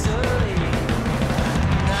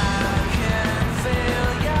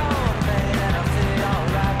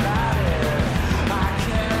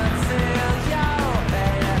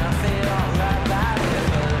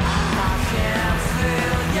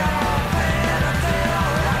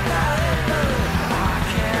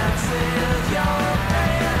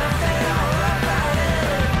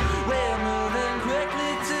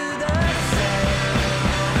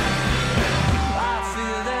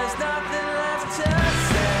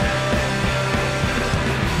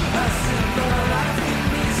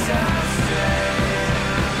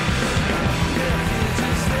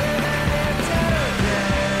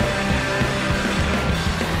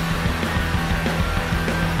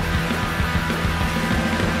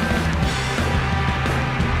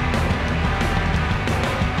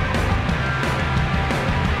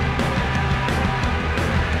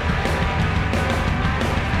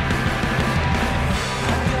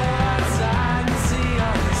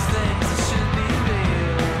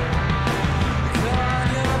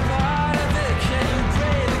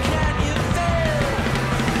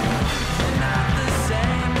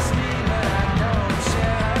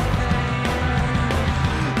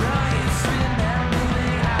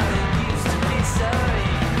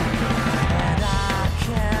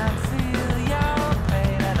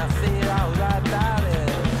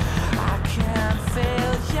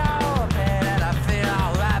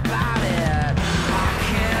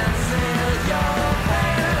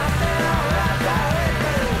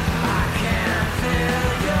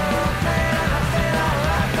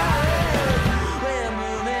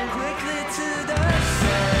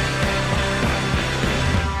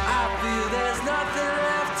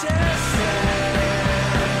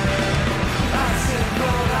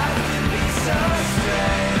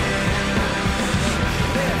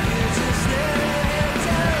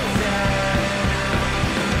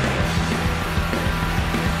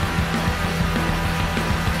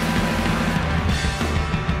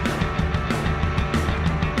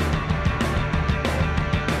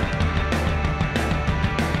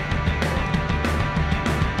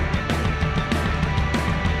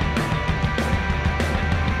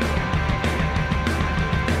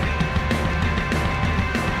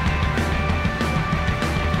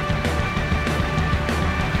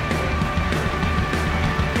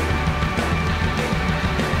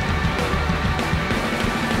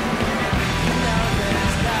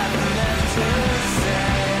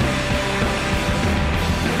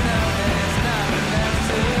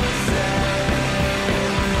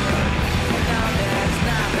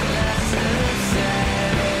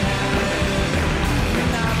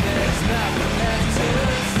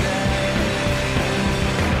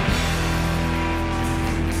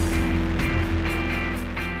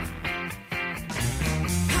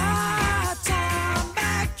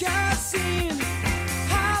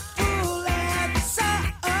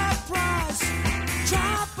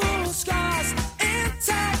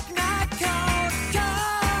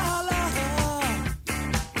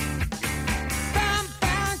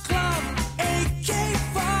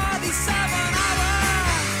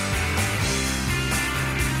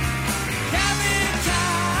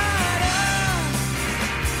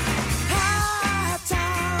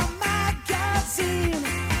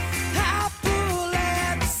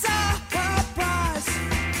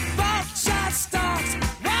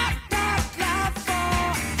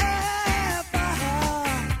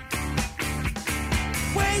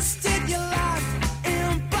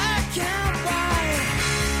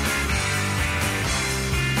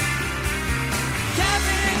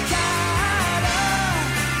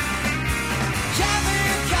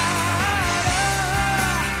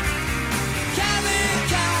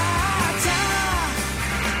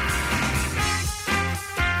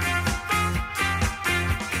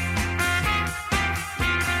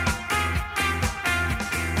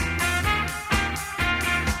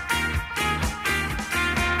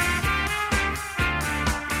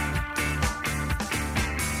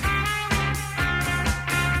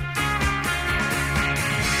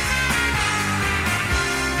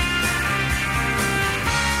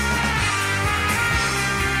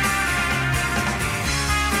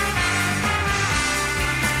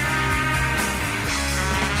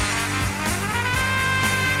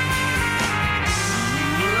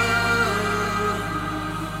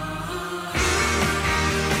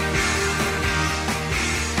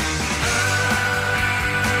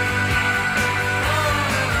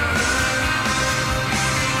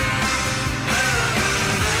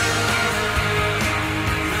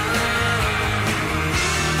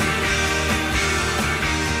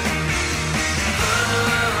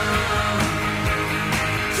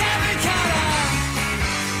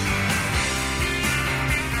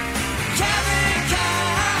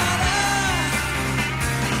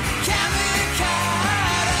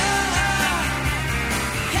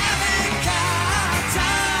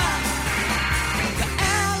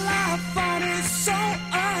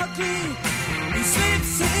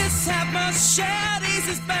Shaddy's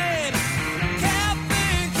his band.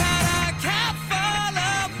 Caffeine kinda can't fall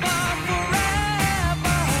apart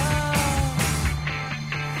forever.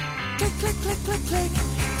 Click, click, click, click, click,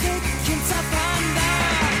 clicking top and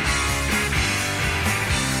down.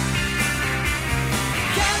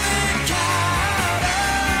 Kevin Carter,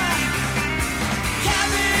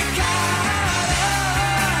 Kevin Carter,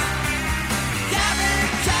 Kevin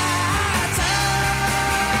Carter.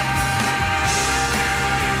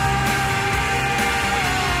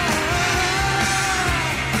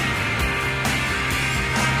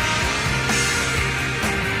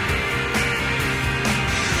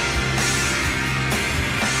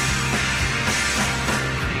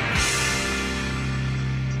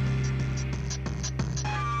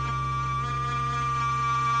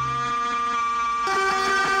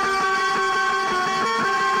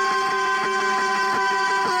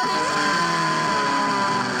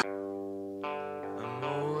 I'm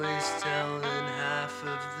always telling half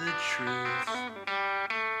of the truth,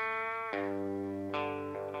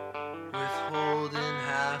 withholding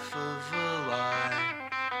half of a lie,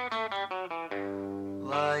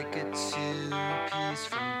 like a two-piece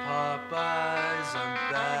from Popeyes. I'm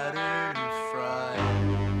battered and fried,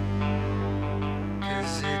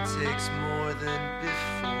 'cause it takes more than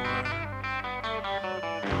before.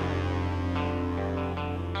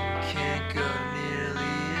 You can't go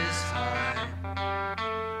nearly as high.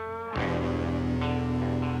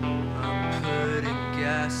 I'm putting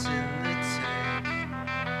gas in the tank,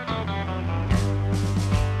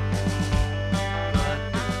 but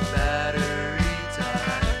the battery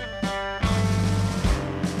died.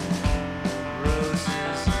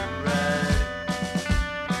 Roses are red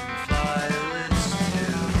and violets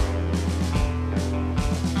too.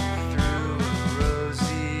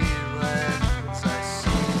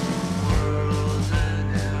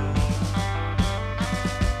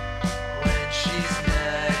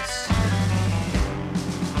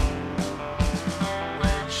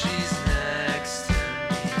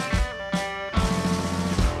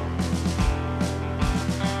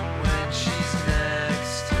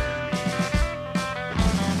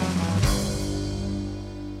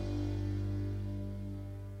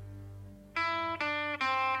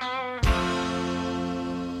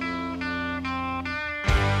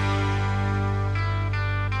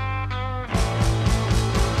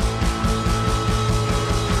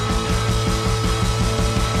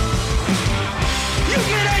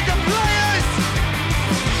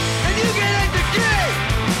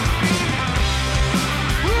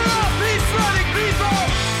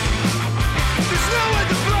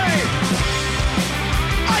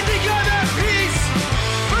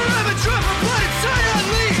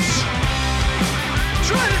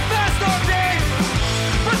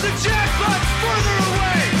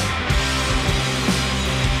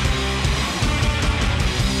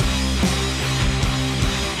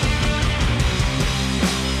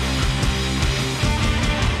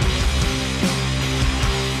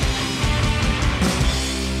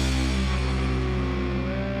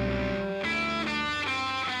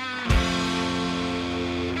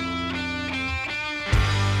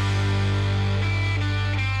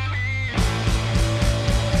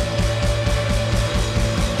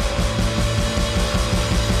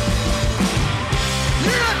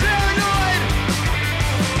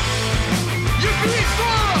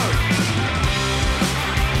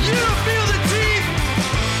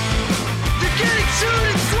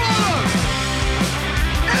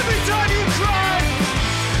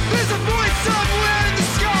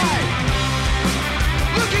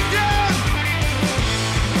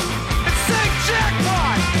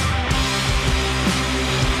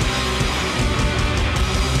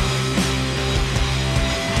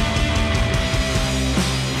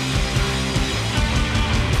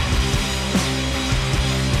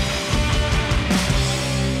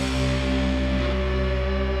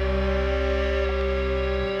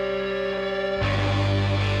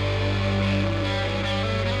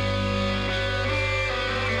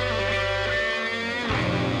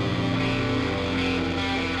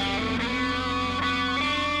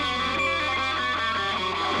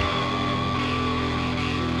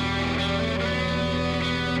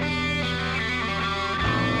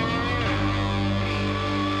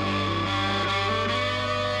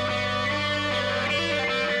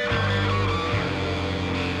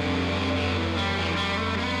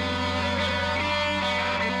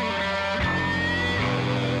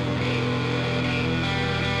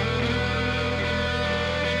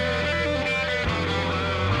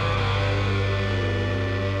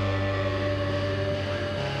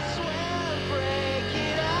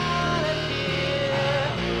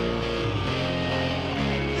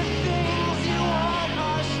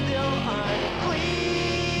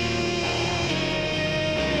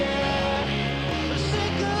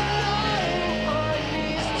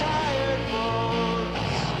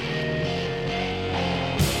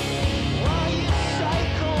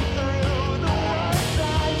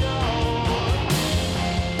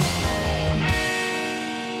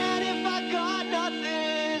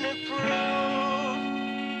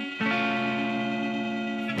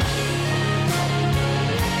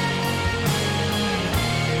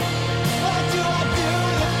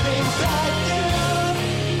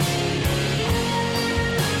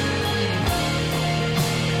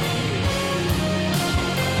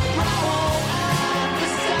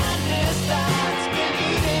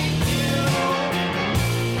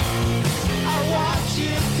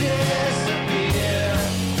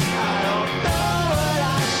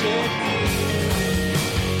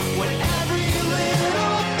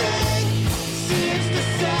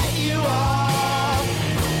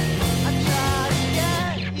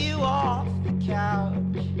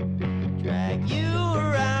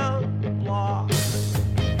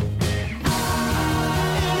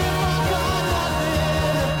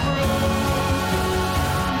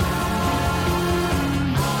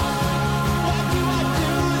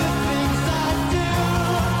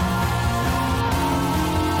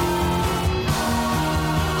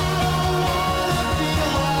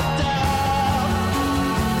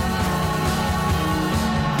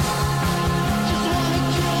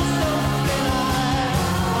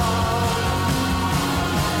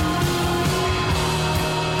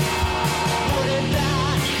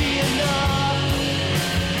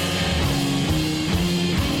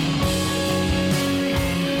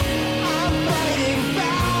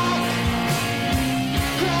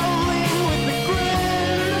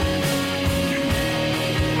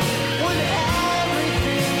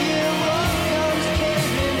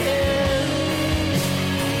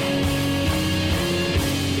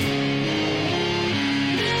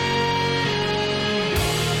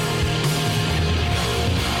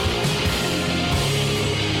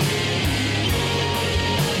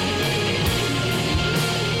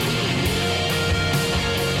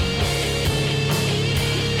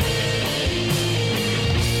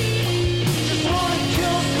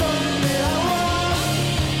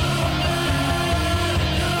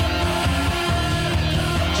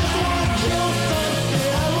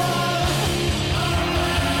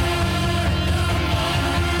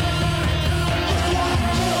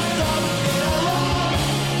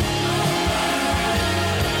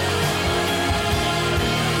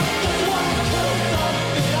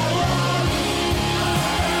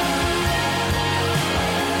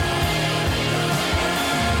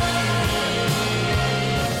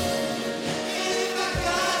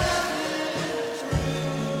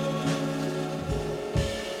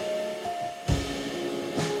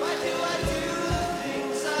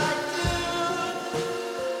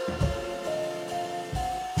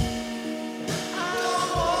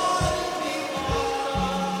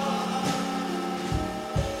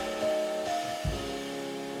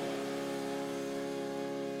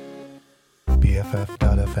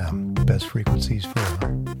 BFF.FM. Best frequencies forever.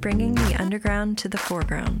 Bringing the underground to the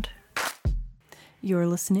foreground. You're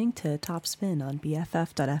listening to Top Spin on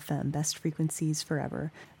BFF.FM, Best Frequencies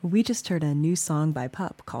Forever. We just heard a new song by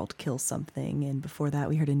Pup called Kill Something, and before that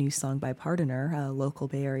we heard a new song by Pardoner, a local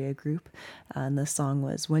Bay Area group, and the song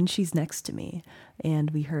was When She's Next to Me.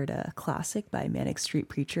 And we heard a classic by Manic Street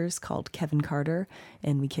Preachers called Kevin Carter,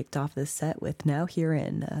 and we kicked off this set with Now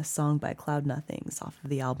Herein, a song by Cloud Nothings off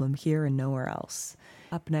of the album Here and Nowhere Else.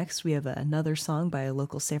 Up next, we have another song by a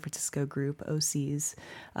local San Francisco group, OCs.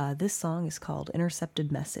 This song is called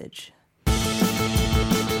Intercepted Message.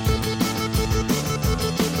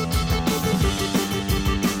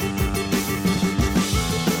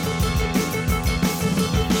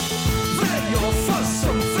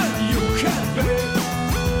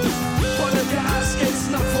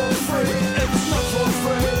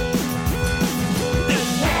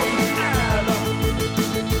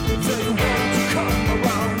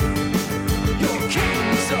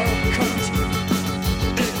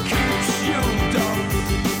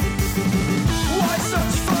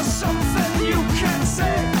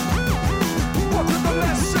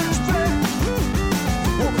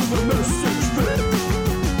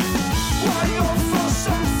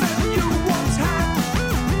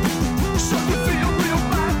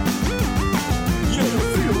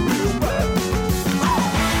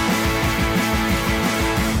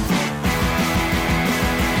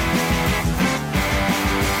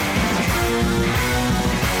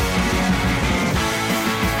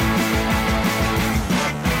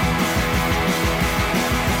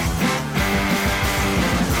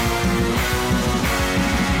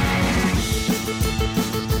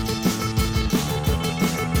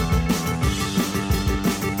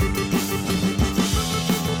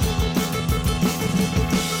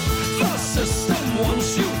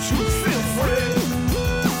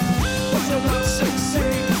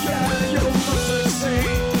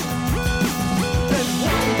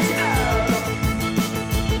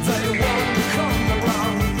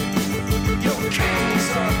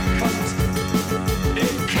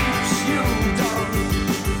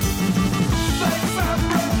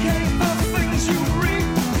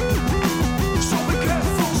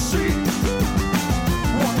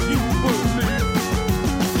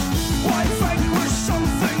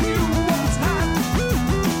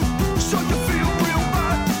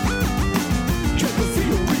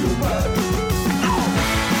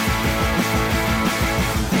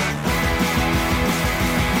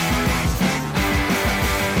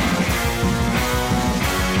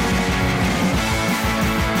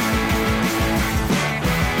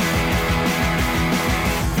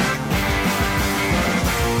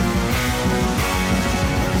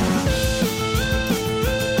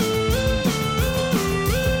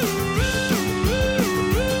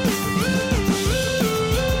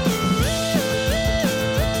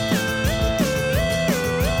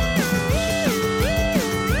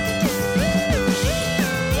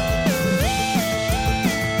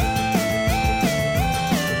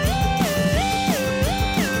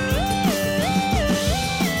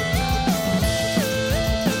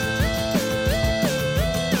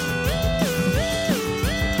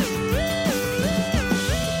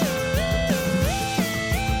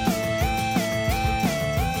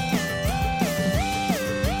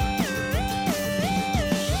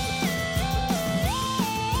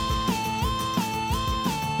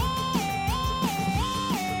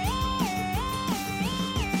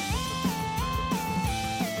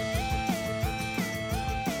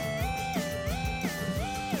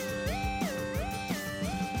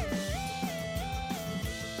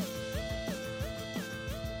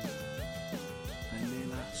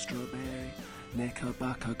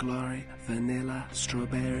 Knickerbocker glory, vanilla,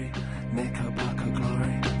 strawberry. Knickerbocker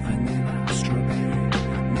glory, vanilla, strawberry.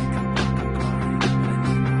 Knickerbocker glory,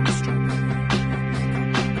 vanilla, strawberry.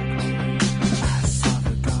 I saw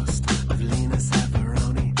the ghost of Lena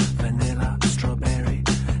Savaroni, vanilla, strawberry.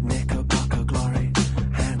 Knickerbocker glory.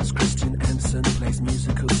 Hans Christian Andersen plays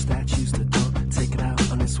musical statues that don't take it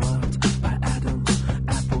out on this world. By Adams,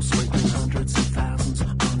 Apple sprinkling hundreds of thousands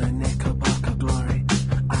on a Knickerbocker glory.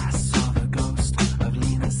 I saw the ghost of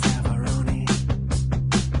Lena Savaroni.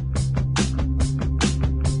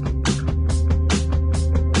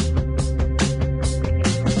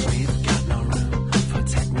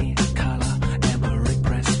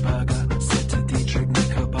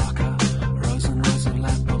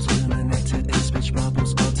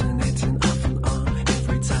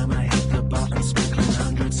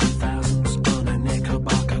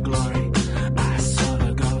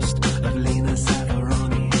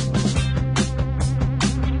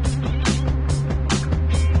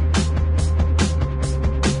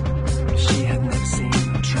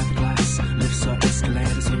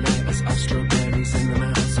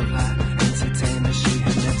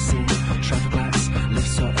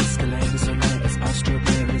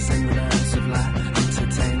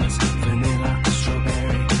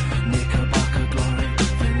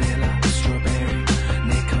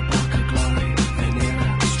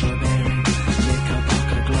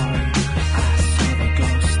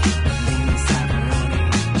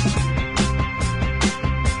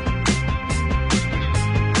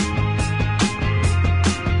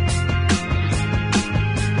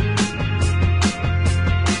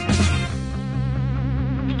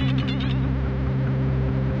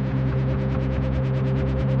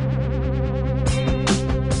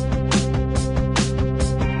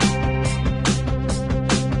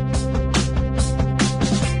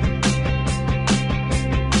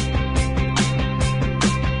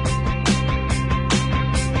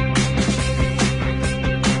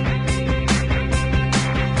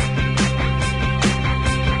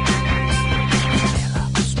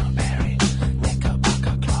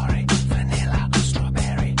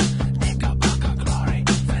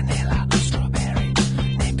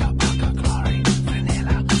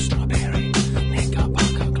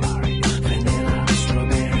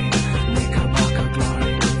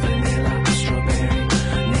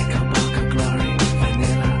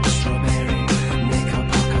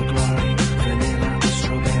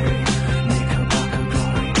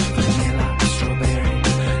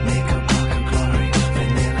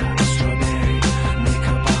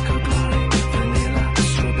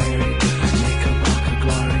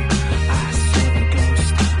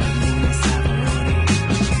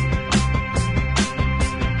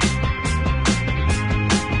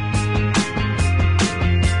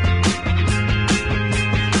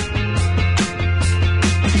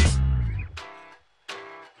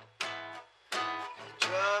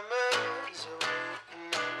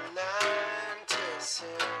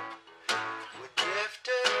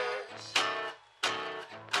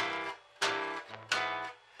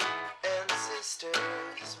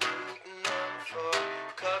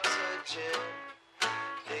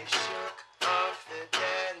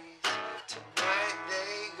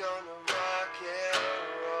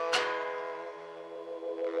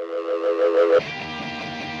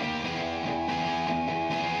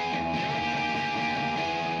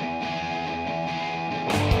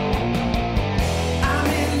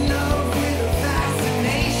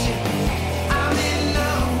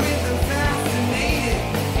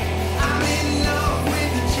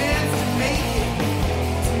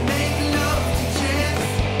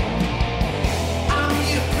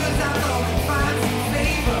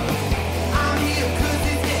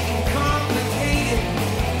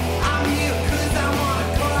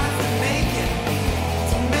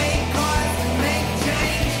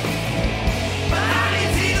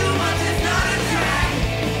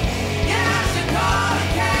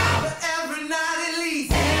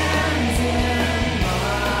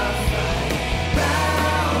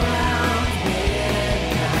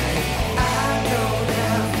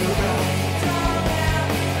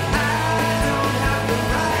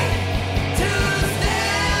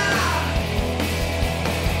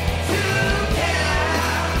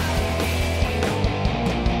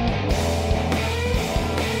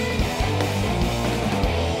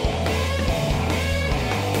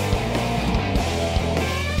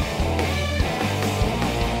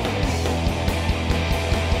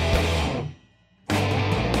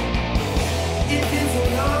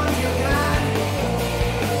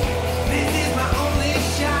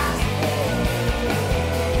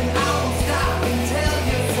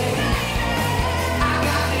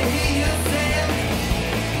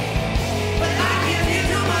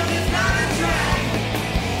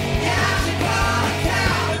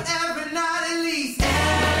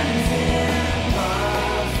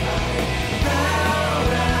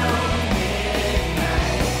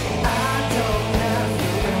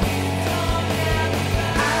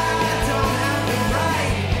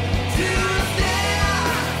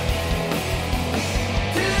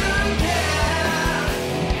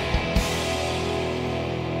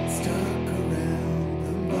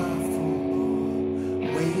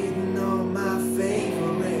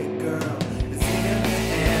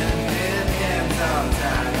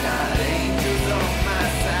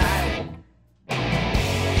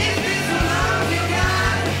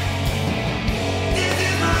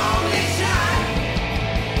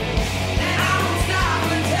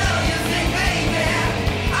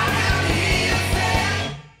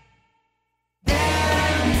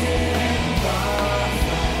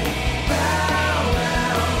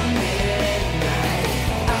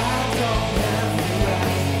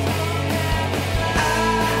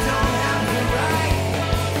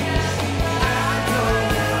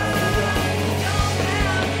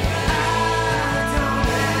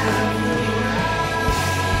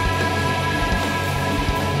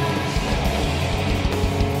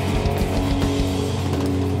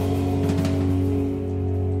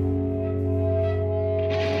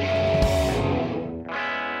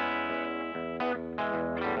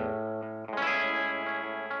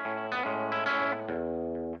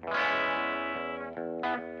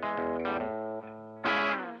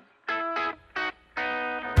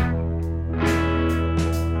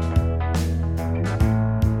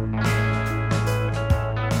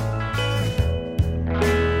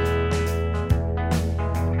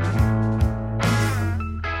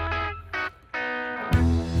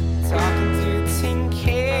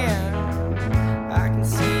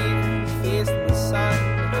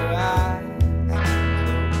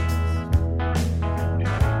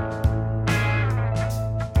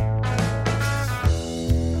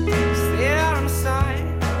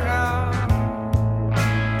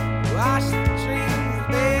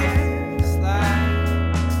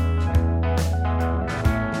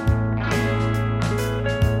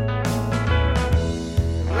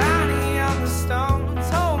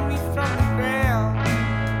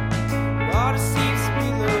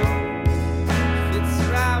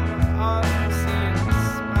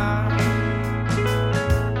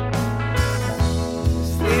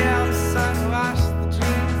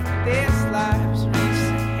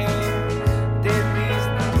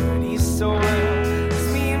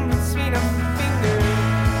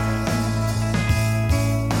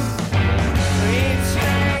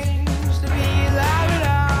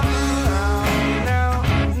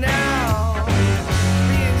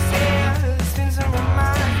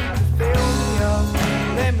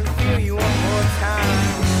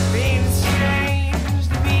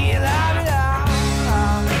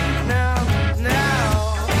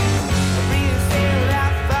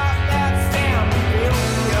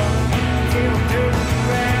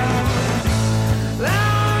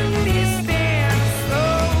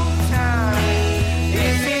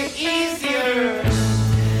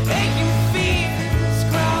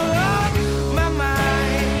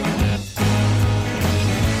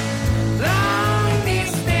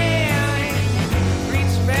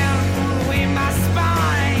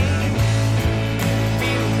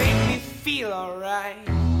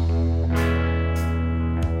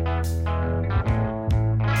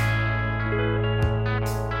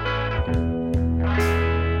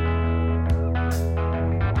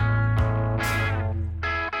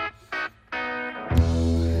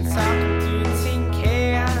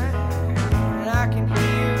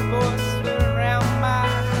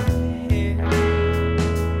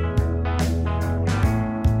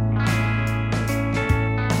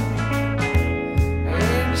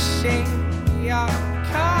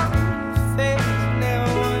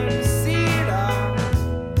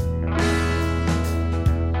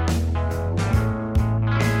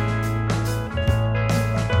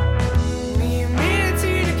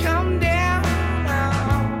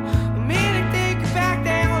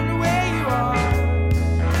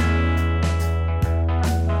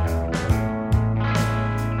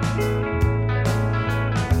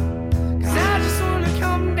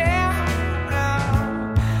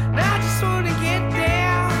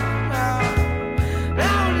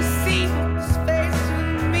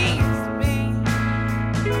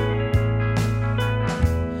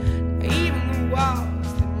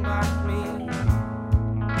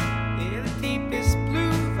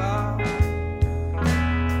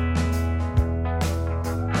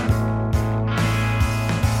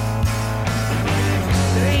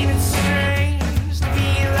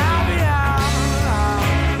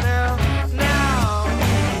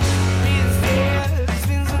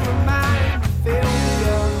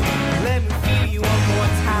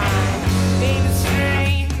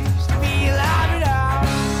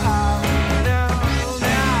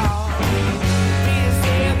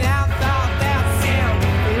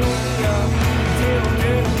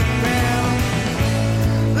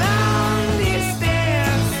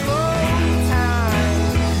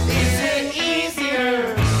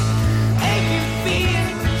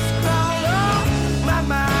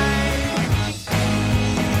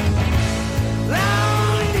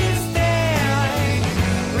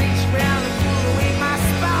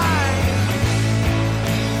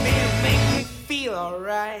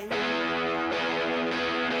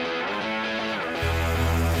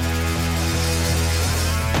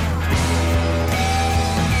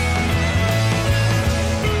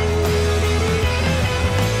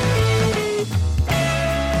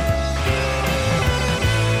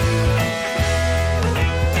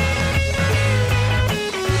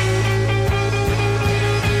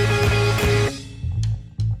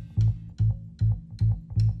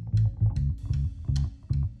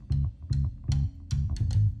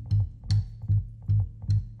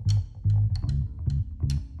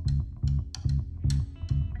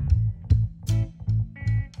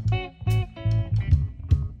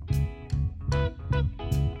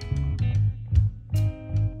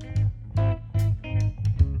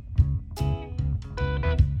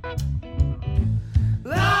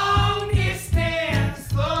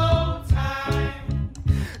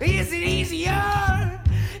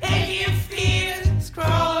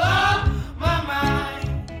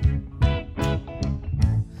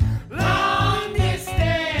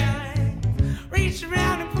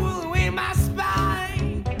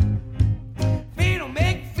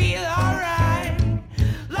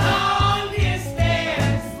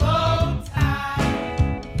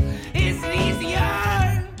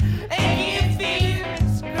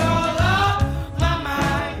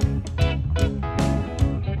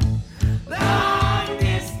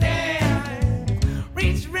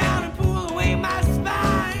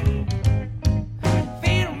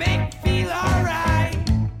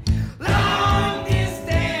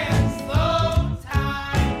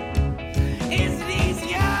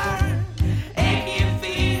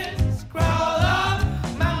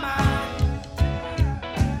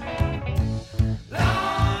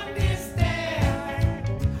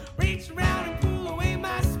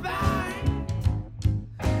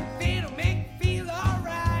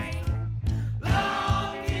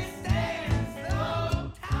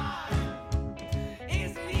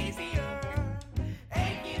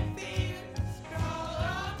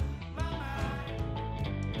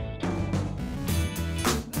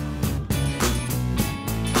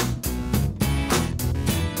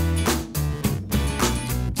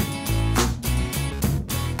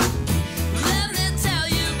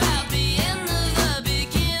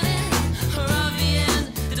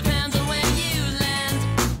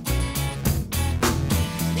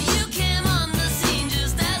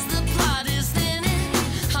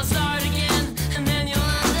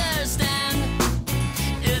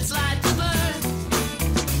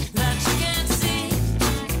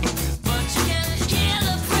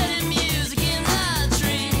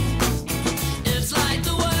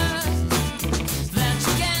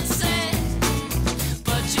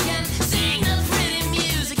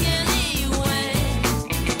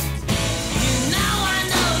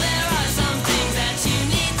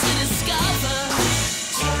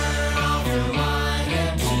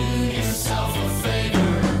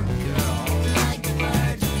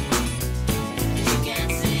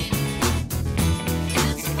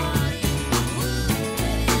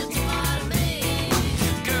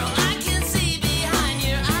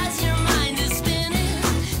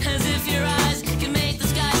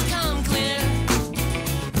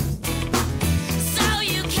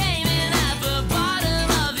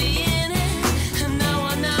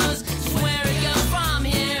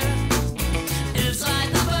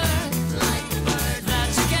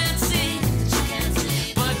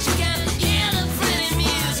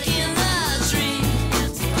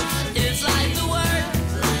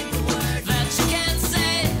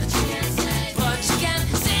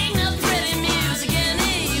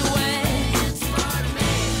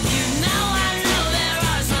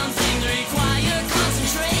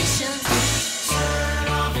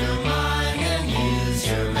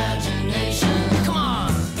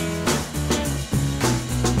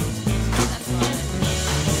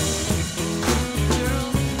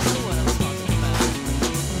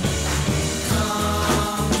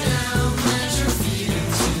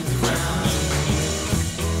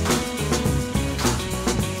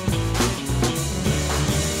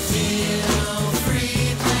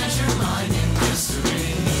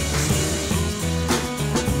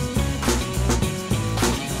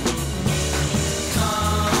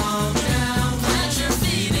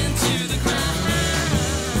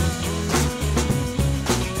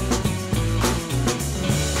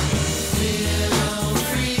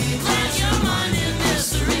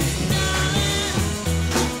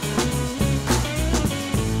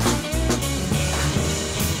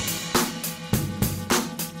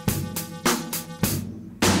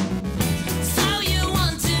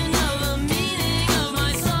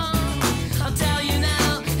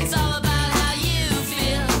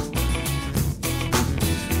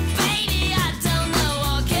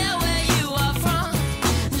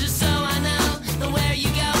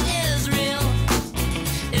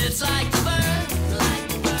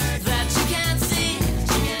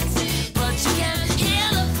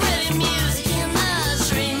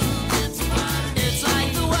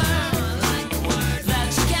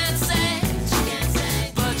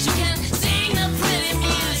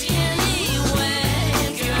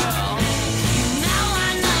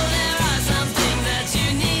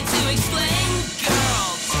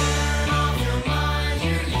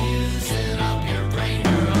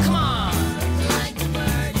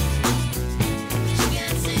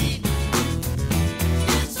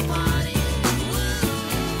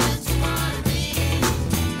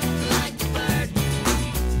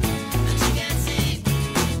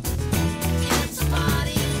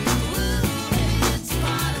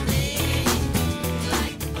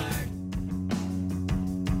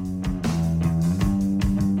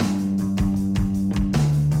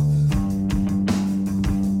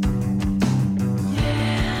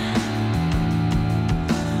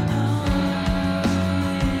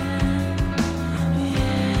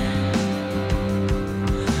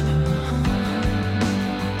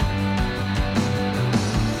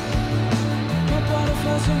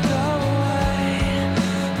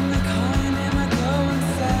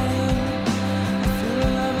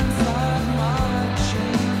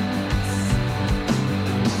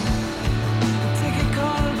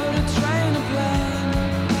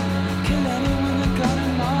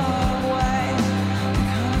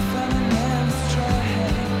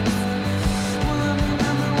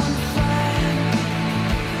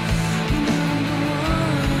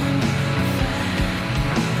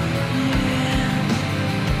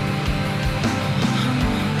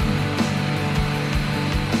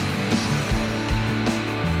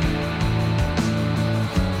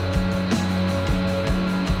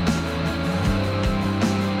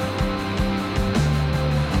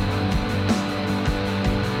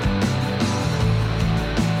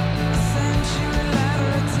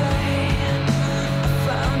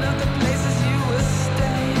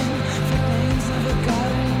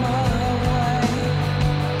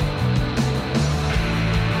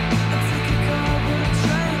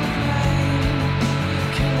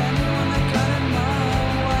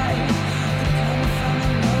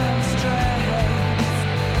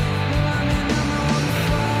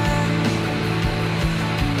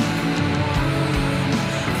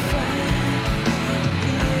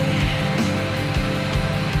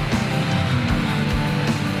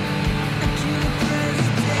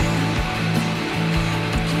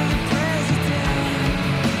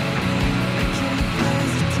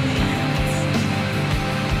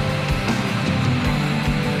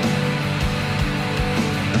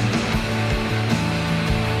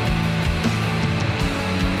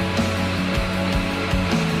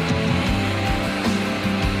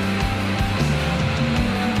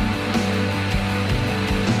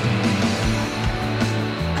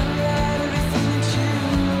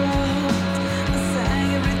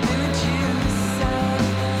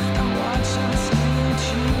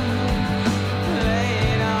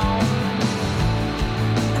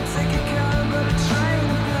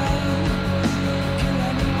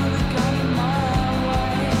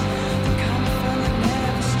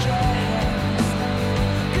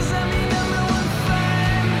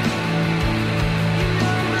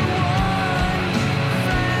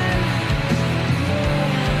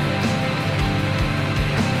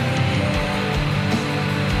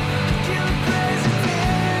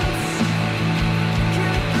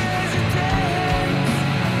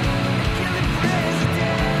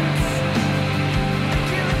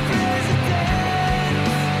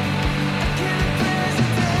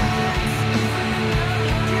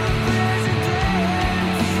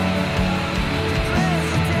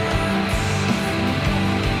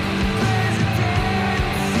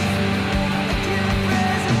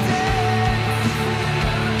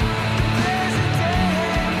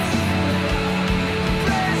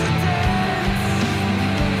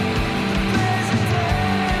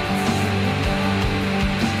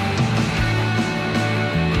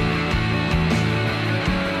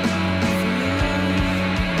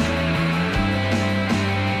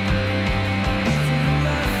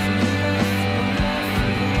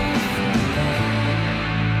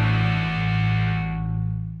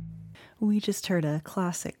 We just heard a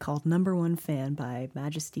classic called Number One Fan by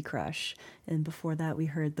Majesty Crush, and before that we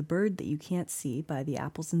heard The Bird That You Can't See by the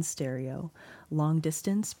Apples in Stereo, Long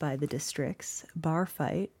Distance by The Districts, Bar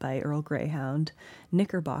Fight by Earl Greyhound,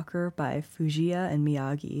 Knickerbocker by Fujiya and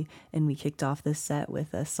Miyagi, and we kicked off this set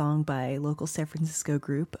with a song by local San Francisco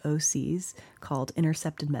group OCs called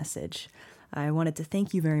Intercepted Message. I wanted to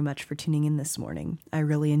thank you very much for tuning in this morning. I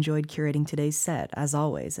really enjoyed curating today's set, as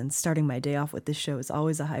always, and starting my day off with this show is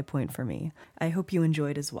always a high point for me. I hope you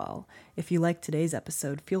enjoyed as well. If you liked today's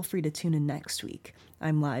episode, feel free to tune in next week.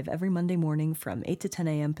 I'm live every Monday morning from 8 to 10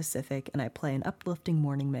 a.m. Pacific, and I play an uplifting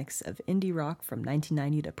morning mix of indie rock from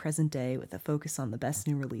 1990 to present day with a focus on the best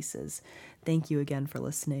new releases. Thank you again for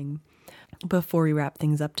listening. Before we wrap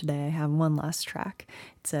things up today, I have one last track.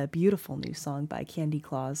 It's a beautiful new song by Candy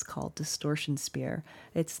Claus called Distortion Spear.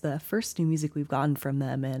 It's the first new music we've gotten from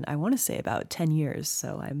them in, I want to say, about 10 years,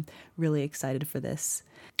 so I'm really excited for this.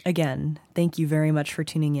 Again, thank you very much for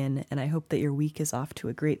tuning in, and I hope that your week is off to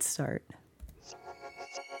a great start.